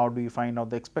r, how do you find out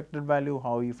the expected value,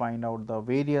 how you find out the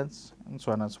variance, and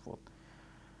so on and so forth.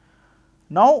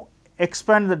 Now,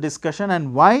 expand the discussion,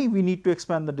 and why we need to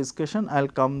expand the discussion, I will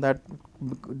come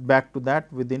back to that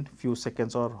within few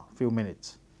seconds or few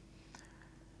minutes.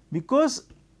 Because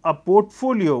a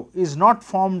portfolio is not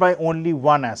formed by only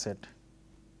one asset.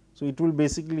 So, it will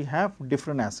basically have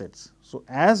different assets. So,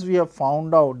 as we have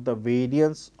found out the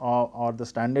variance or the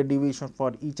standard deviation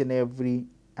for each and every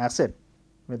asset,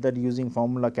 whether using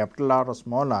formula capital R or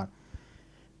small r,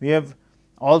 we have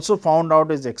also found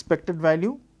out its expected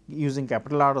value using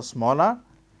capital R or small r.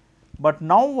 But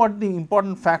now, what the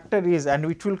important factor is, and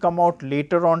which will come out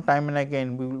later on time and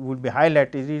again we will be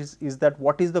highlighted, is that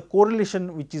what is the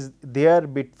correlation which is there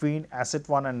between asset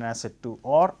 1 and asset 2,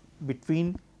 or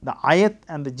between the ith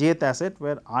and the jth asset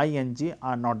where I and j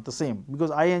are not the same, because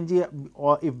I and j,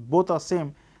 or if both are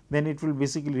same, then it will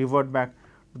basically revert back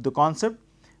to the concept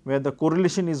where the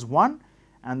correlation is 1,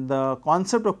 and the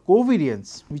concept of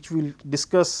covariance, which we will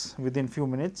discuss within few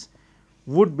minutes,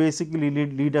 would basically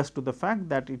lead us to the fact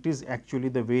that it is actually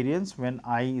the variance when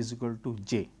I is equal to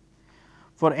j.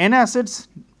 For n assets,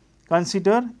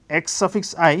 consider x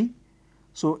suffix I.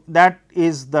 So, that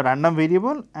is the random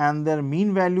variable and their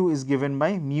mean value is given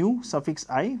by mu suffix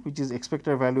I, which is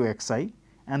expected value x I,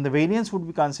 and the variance would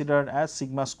be considered as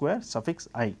sigma square suffix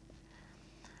I.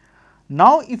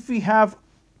 Now, if we have,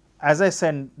 as I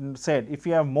said if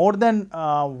we have more than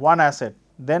one asset,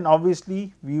 then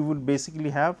obviously we will basically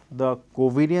have the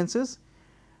covariances,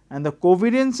 and the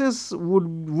covariances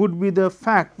would be the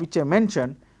fact which I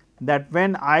mentioned, that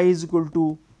when I is equal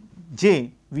to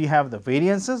j, we have the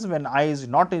variances, when I is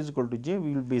not is equal to j,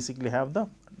 we will basically have the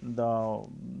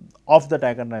off the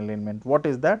diagonal alignment. What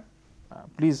is that?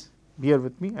 Please bear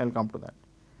with me, I will come to that.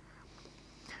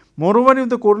 Moreover, if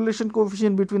the correlation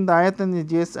coefficient between the ith and the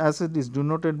jth asset is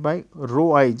denoted by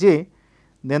rho I j,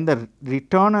 then the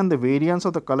return and the variance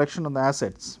of the collection of the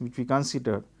assets which we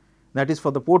consider, that is for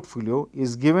the portfolio,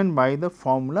 is given by the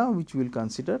formula which we will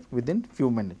consider within few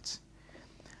minutes.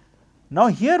 Now,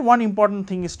 here one important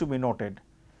thing is to be noted,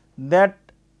 that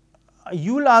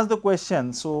you will ask the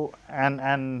question, so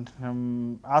and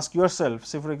ask yourself,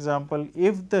 say for example,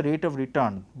 if the rate of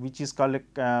return which is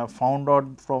found out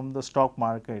from the stock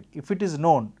market, if it is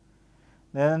known,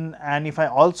 then, and if I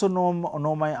also know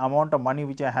my amount of money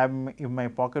which I have in my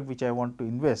pocket which I want to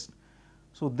invest,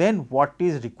 so then what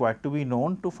is required to be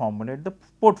known to formulate the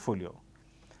portfolio?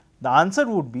 The answer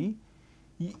would be,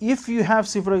 if you have,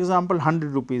 say for example,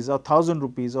 100 rupees or 1000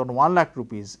 rupees or 1 lakh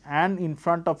rupees, and in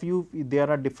front of you there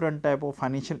are different type of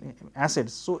financial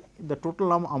assets. So, the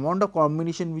total amount of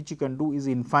combination which you can do is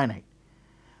infinite,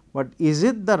 but is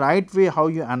it the right way how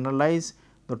you analyze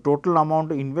the total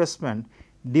amount of investment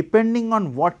depending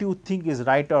on what you think is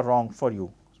right or wrong for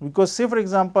you? Because say for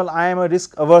example, I am a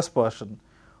risk averse person,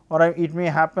 or it may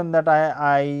happen that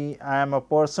I am a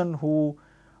person who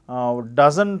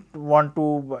does not want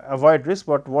to avoid risk,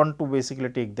 but want to basically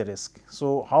take the risk.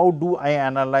 So, how do I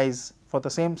analyze for the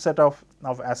same set of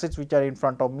assets which are in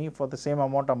front of me, for the same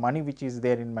amount of money which is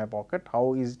there in my pocket,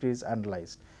 how is it is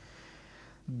analyzed?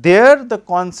 There the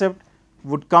concept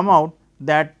would come out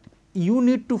that you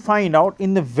need to find out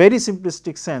in the very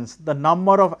simplistic sense the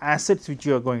number of assets which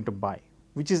you are going to buy,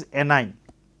 which is Ni.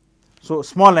 So,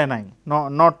 small Ni,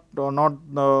 not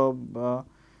the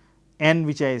n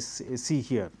which I see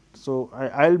here. So,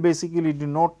 I will basically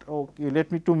denote, okay, let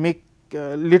me to make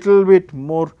a little bit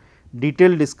more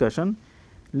detailed discussion,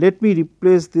 let me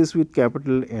replace this with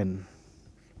capital N.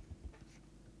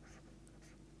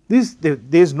 There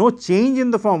is no change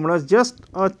in the formula, just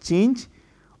a change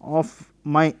of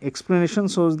my explanation,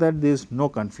 so that there is no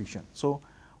confusion. So,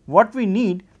 what we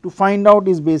need to find out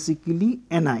is basically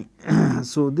Ni.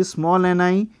 So, this small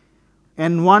Ni,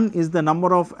 N1 is the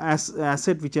number of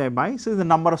asset which I buy, so the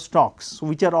number of stocks, so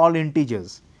which are all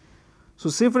integers. So,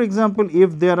 say for example,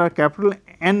 if there are capital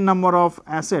N number of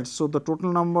assets, so the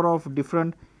total number of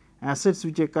different assets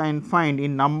which I can find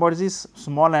in numbers is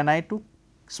small Ni to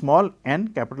small n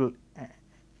capital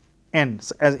N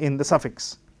as in the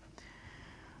suffix.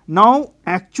 Now,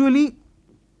 actually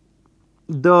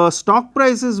the stock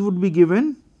prices would be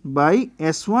given by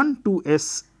S1 to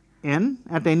Sn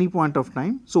at any point of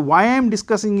time. So, why I am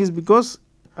discussing is because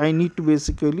I need to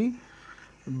basically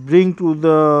bring to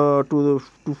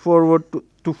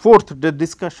forth the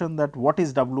discussion that what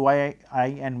is Wi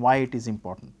and why it is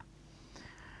important.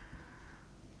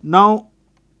 Now,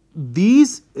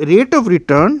 these rate of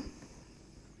return,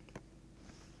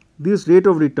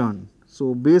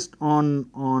 so based on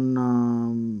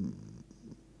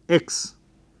x.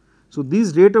 So,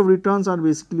 these rate of returns are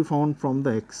basically found from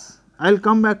the x. I will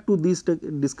come back to these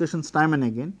discussions time and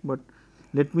again, but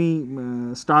let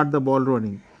me start the ball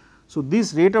rolling. So,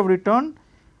 this rate of return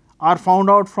are found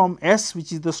out from S,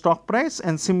 which is the stock price,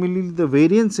 and similarly the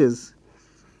variances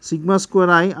sigma square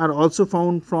I are also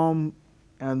found from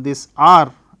this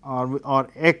R or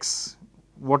X,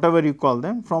 whatever you call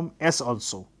them, from S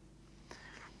also.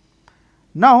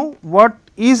 Now, what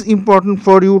is important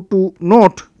for you to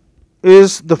note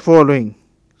is the following.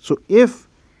 So, if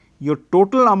your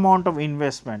total amount of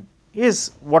investment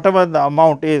is whatever the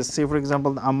amount is, say for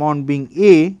example, the amount being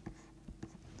A,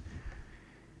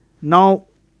 now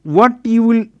what you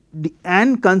will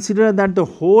and consider that the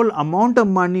whole amount of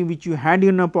money which you had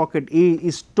in your pocket A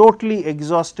is totally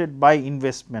exhausted by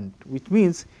investment, which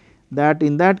means that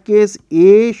in that case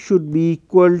A should be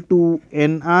equal to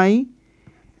Ni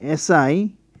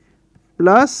Si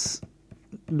plus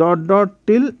dot dot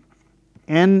till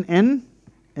Nn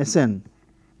Sn.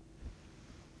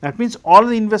 That means, all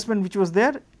the investment which was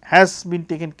there has been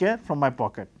taken care from my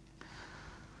pocket.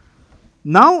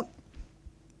 Now,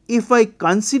 if I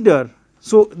consider,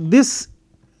 so this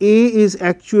A is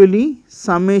actually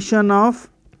summation of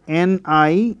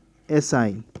Ni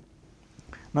Si.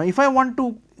 Now, if I want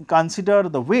to consider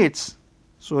the weights,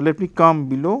 so let me come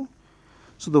below.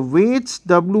 So, the weights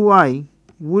Wi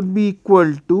would be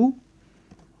equal to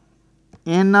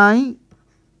Ni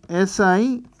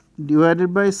Si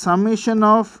divided by summation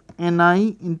of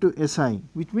Ni into Si,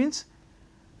 which means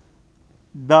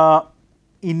the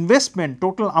investment,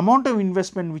 total amount of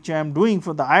investment which I am doing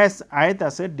for the ith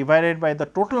asset divided by the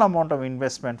total amount of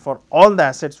investment for all the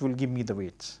assets will give me the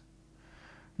weights.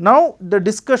 Now, the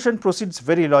discussion proceeds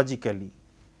very logically.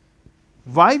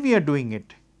 Why we are doing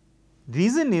it?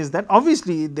 Reason is that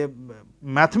obviously the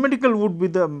mathematics would be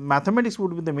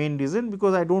the main reason,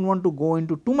 because I do not want to go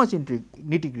into too much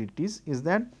nitty-gritties, is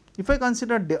that if I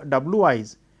consider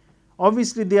Wi's,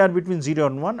 obviously they are between 0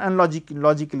 and 1 and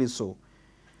logically so,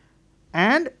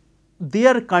 and they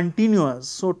are continuous.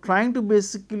 So, trying to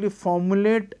basically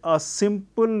formulate a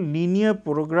simple linear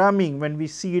programming when we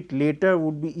see it later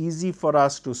would be easy for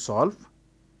us to solve.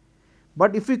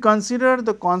 But if we consider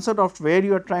the concept of where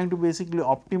you are trying to basically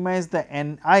optimize the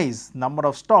Ni's number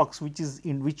of stocks, which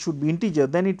should be integer,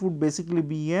 then it would basically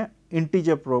be a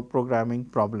integer programming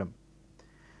problem.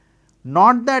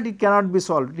 Not that it cannot be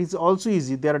solved, it is also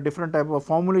easy. There are different type of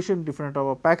formulation, different type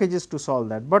of packages to solve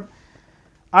that. But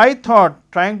I thought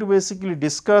trying to basically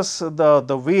discuss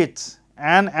the weights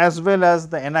and as well as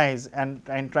the Ni's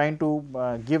and trying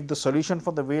to give the solution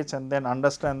for the weights and then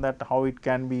understand that how it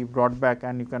can be brought back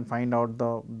and you can find out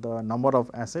the number of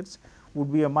assets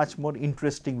would be a much more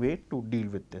interesting way to deal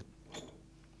with it.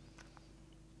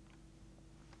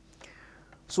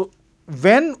 So,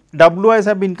 when Wi's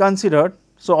have been considered,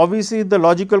 so obviously the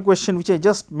logical question which I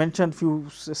just mentioned few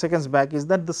seconds back is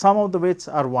that the sum of the weights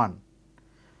are 1.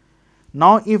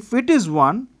 Now, if it is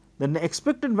 1, then the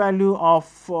expected value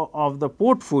of the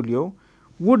portfolio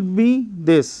would be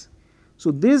this.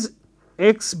 So, this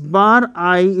x bar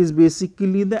I is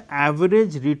basically the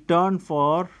average return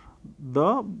for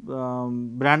the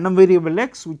random variable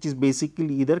x, which is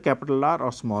basically either capital R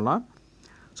or small r.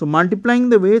 So, multiplying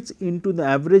the weights into the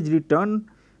average return,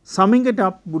 summing it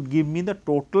up would give me the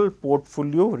total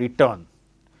portfolio return.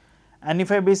 And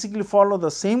if I basically follow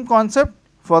the same concept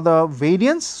for the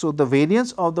variance, so the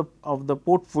variance of the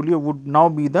portfolio would now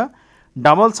be the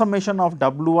double summation of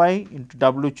Wi into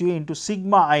Wj into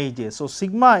sigma ij. So,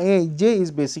 sigma ij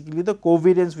is basically the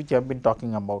covariance which I have been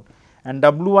talking about, and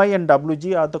Wi and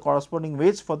Wj are the corresponding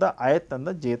weights for the ith and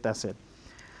the jth asset.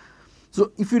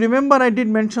 So, if you remember, I did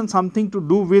mention something to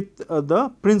do with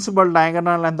the principal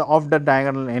diagonal and the off the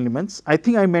diagonal elements. I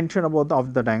think I mentioned about the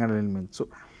off the diagonal elements. So,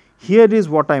 here is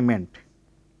what I meant.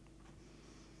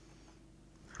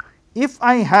 If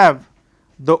I have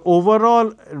the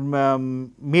overall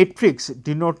matrix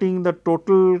denoting the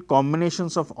total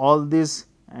combinations of all these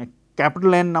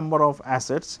capital N number of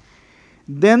assets,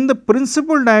 then the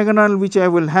principal diagonal which I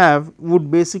will have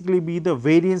would basically be the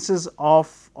variances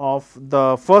of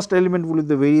the first element would be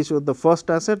the variance of the first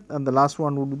asset, and the last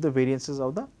one would be the variances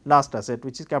of the last asset,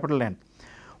 which is capital N.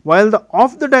 While the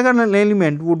off the diagonal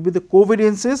element would be the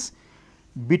covariances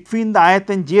between the ith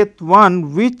and jth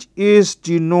one, which is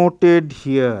denoted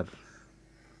here.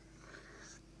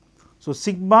 So,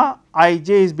 sigma ij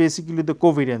is basically the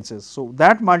covariances. So,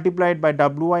 that multiplied by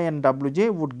Wi and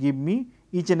Wj would give me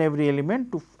each and every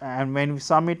element to, and when we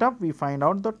sum it up, we find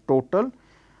out the total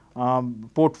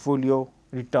portfolio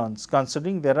returns,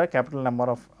 considering there are capital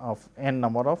number of n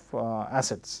number of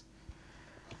assets.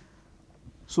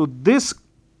 So, this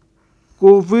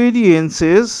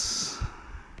covariances,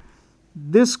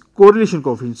 this correlation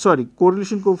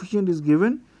coefficient is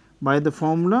given by the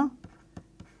formula,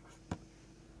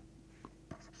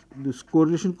 this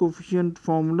correlation coefficient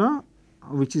formula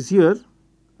which is here,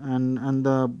 and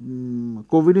the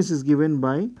covariance is given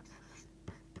by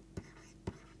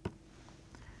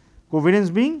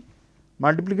covariance being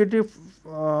multiplicative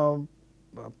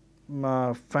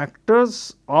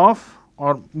factors of,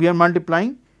 or we are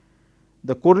multiplying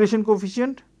the correlation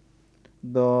coefficient,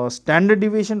 the standard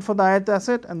deviation for the ith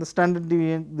asset and the standard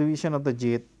deviation of the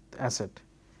jth asset.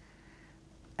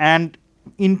 And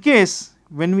in case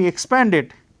when we expand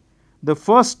it, the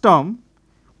first term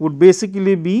would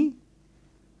basically be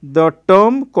the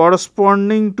term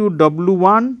corresponding to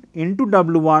W1 into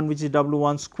W1, which is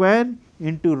W1 square,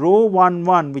 into rho 1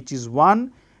 1, which is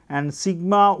 1, and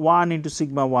sigma 1 into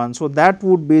sigma 1. So, that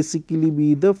would basically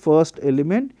be the first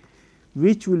element,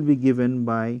 which will be given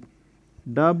by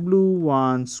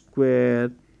W1 square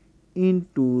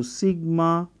into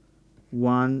sigma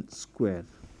 1 square.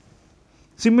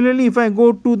 Similarly, if I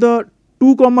go to the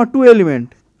 2 comma 2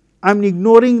 element, I am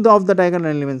ignoring the off the diagonal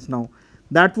elements now.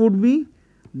 That would be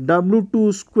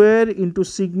W2 square into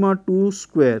sigma 2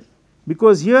 square,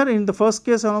 because here in the first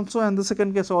case also and the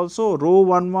second case also, rho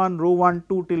 1 1, rho 1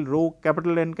 2 till rho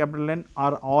capital N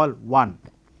are all 1.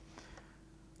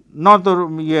 Not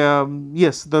the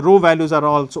yes, the row values are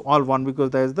also all 1,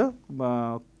 because that is the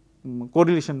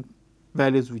correlation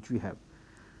values which we have.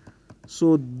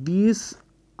 So, these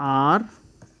are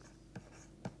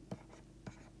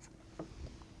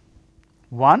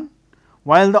 1,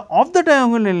 while the off the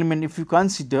diagonal element, if you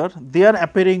consider, they are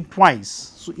appearing twice.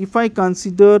 So, if I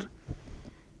consider,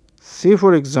 say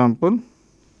for example,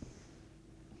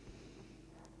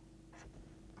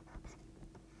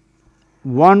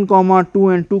 one comma 2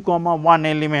 and 2 comma 1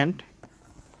 element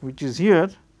which is here.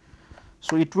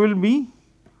 So, it will be,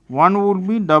 one would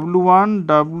be W1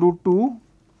 W2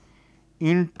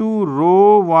 into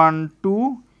rho 1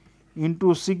 2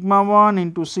 into sigma 1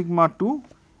 into sigma 2,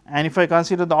 and if I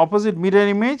consider the opposite mirror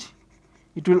image,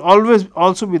 it will always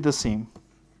also be the same.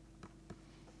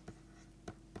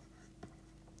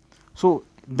 So,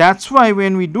 that is why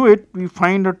when we do it, we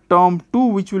find a term 2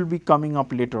 which will be coming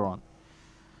up later on.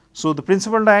 So, the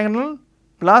principal diagonal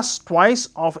plus twice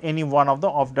of any one of the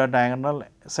off the diagonal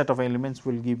set of elements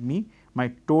will give me my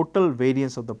total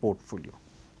variance of the portfolio.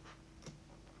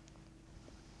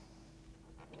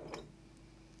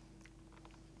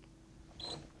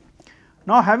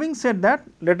 Now, having said that,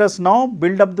 let us now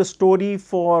build up the story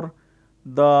for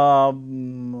the,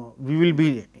 we will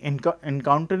be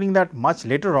encountering that much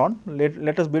later on.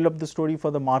 Let us build up the story for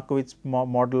the Markowitz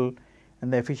model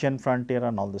and the efficient frontier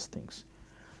and all these things.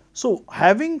 So,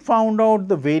 having found out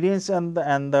the variance and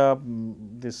the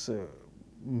this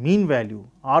mean value,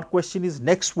 our question is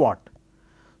next what?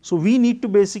 So, we need to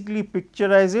basically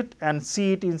picturize it and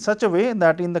see it in such a way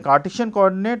that in the Cartesian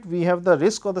coordinate we have the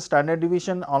risk or the standard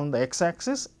deviation on the x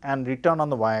axis and return on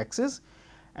the y axis,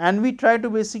 and we try to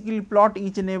basically plot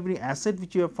each and every asset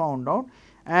which we have found out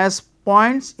as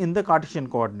points in the Cartesian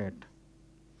coordinate.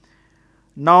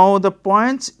 Now, the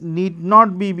points need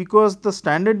not be, because the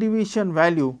standard deviation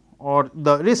value or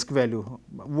the risk value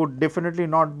would definitely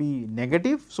not be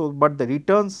negative. So, but the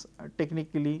returns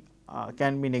technically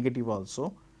can be negative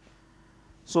also.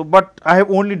 So, but I have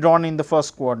only drawn in the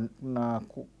first quadrant.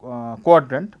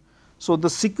 So, the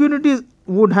security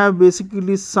would have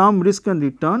basically some risk and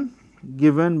return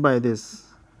given by this.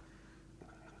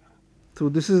 So,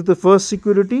 this is the first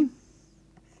security,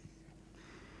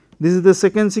 this is the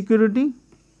second security,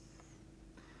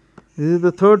 this is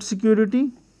the third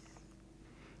security,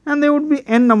 and there would be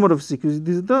n number of securities.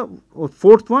 This is the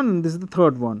fourth one and this is the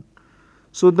third one.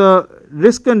 So, the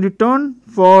risk and return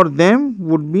for them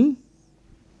would be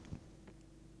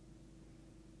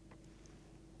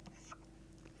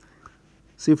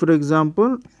say for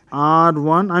example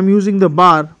R1, I am using the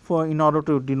bar for in order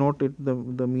to denote it the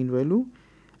mean value,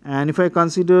 and if I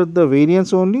consider the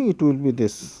variance only, it will be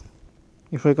this.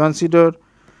 If I consider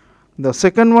the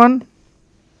second one,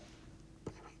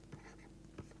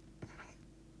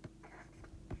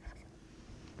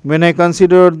 when I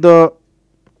consider the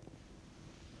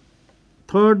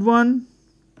third one,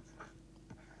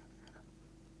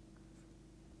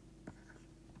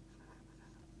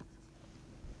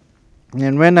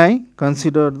 and when I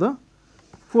consider the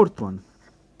fourth one.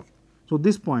 So,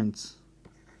 these points.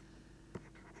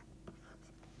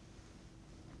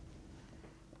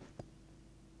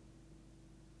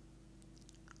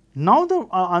 Now,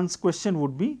 the question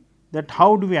would be that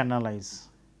how do we analyze?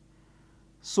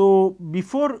 So,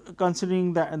 before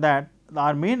considering that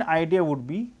our main idea would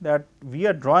be that we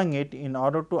are drawing it in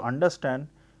order to understand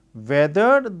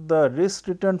whether the risk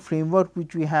return framework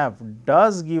which we have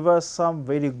does give us some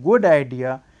very good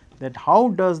idea that how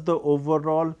does the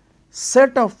overall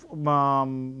set of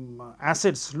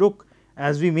assets look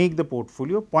as we make the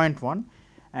portfolio, point 1,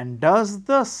 and does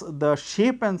the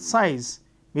shape and size,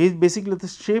 basically the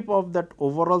shape of that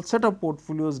overall set of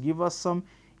portfolios, give us some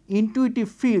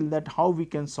intuitive feel that how we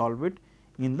can solve it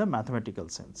in the mathematical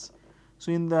sense.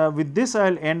 So, with this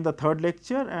I will end the third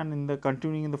lecture, and in the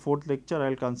continuing in the fourth lecture I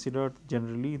will consider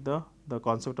generally the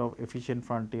concept of efficient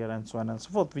frontier and so on and so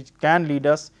forth, which can lead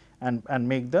us and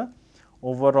make the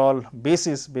overall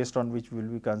basis based on which we will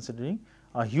be considering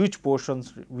a huge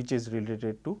portions which is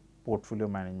related to portfolio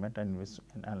management and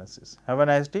analysis. Have a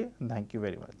nice day and thank you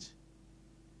very much.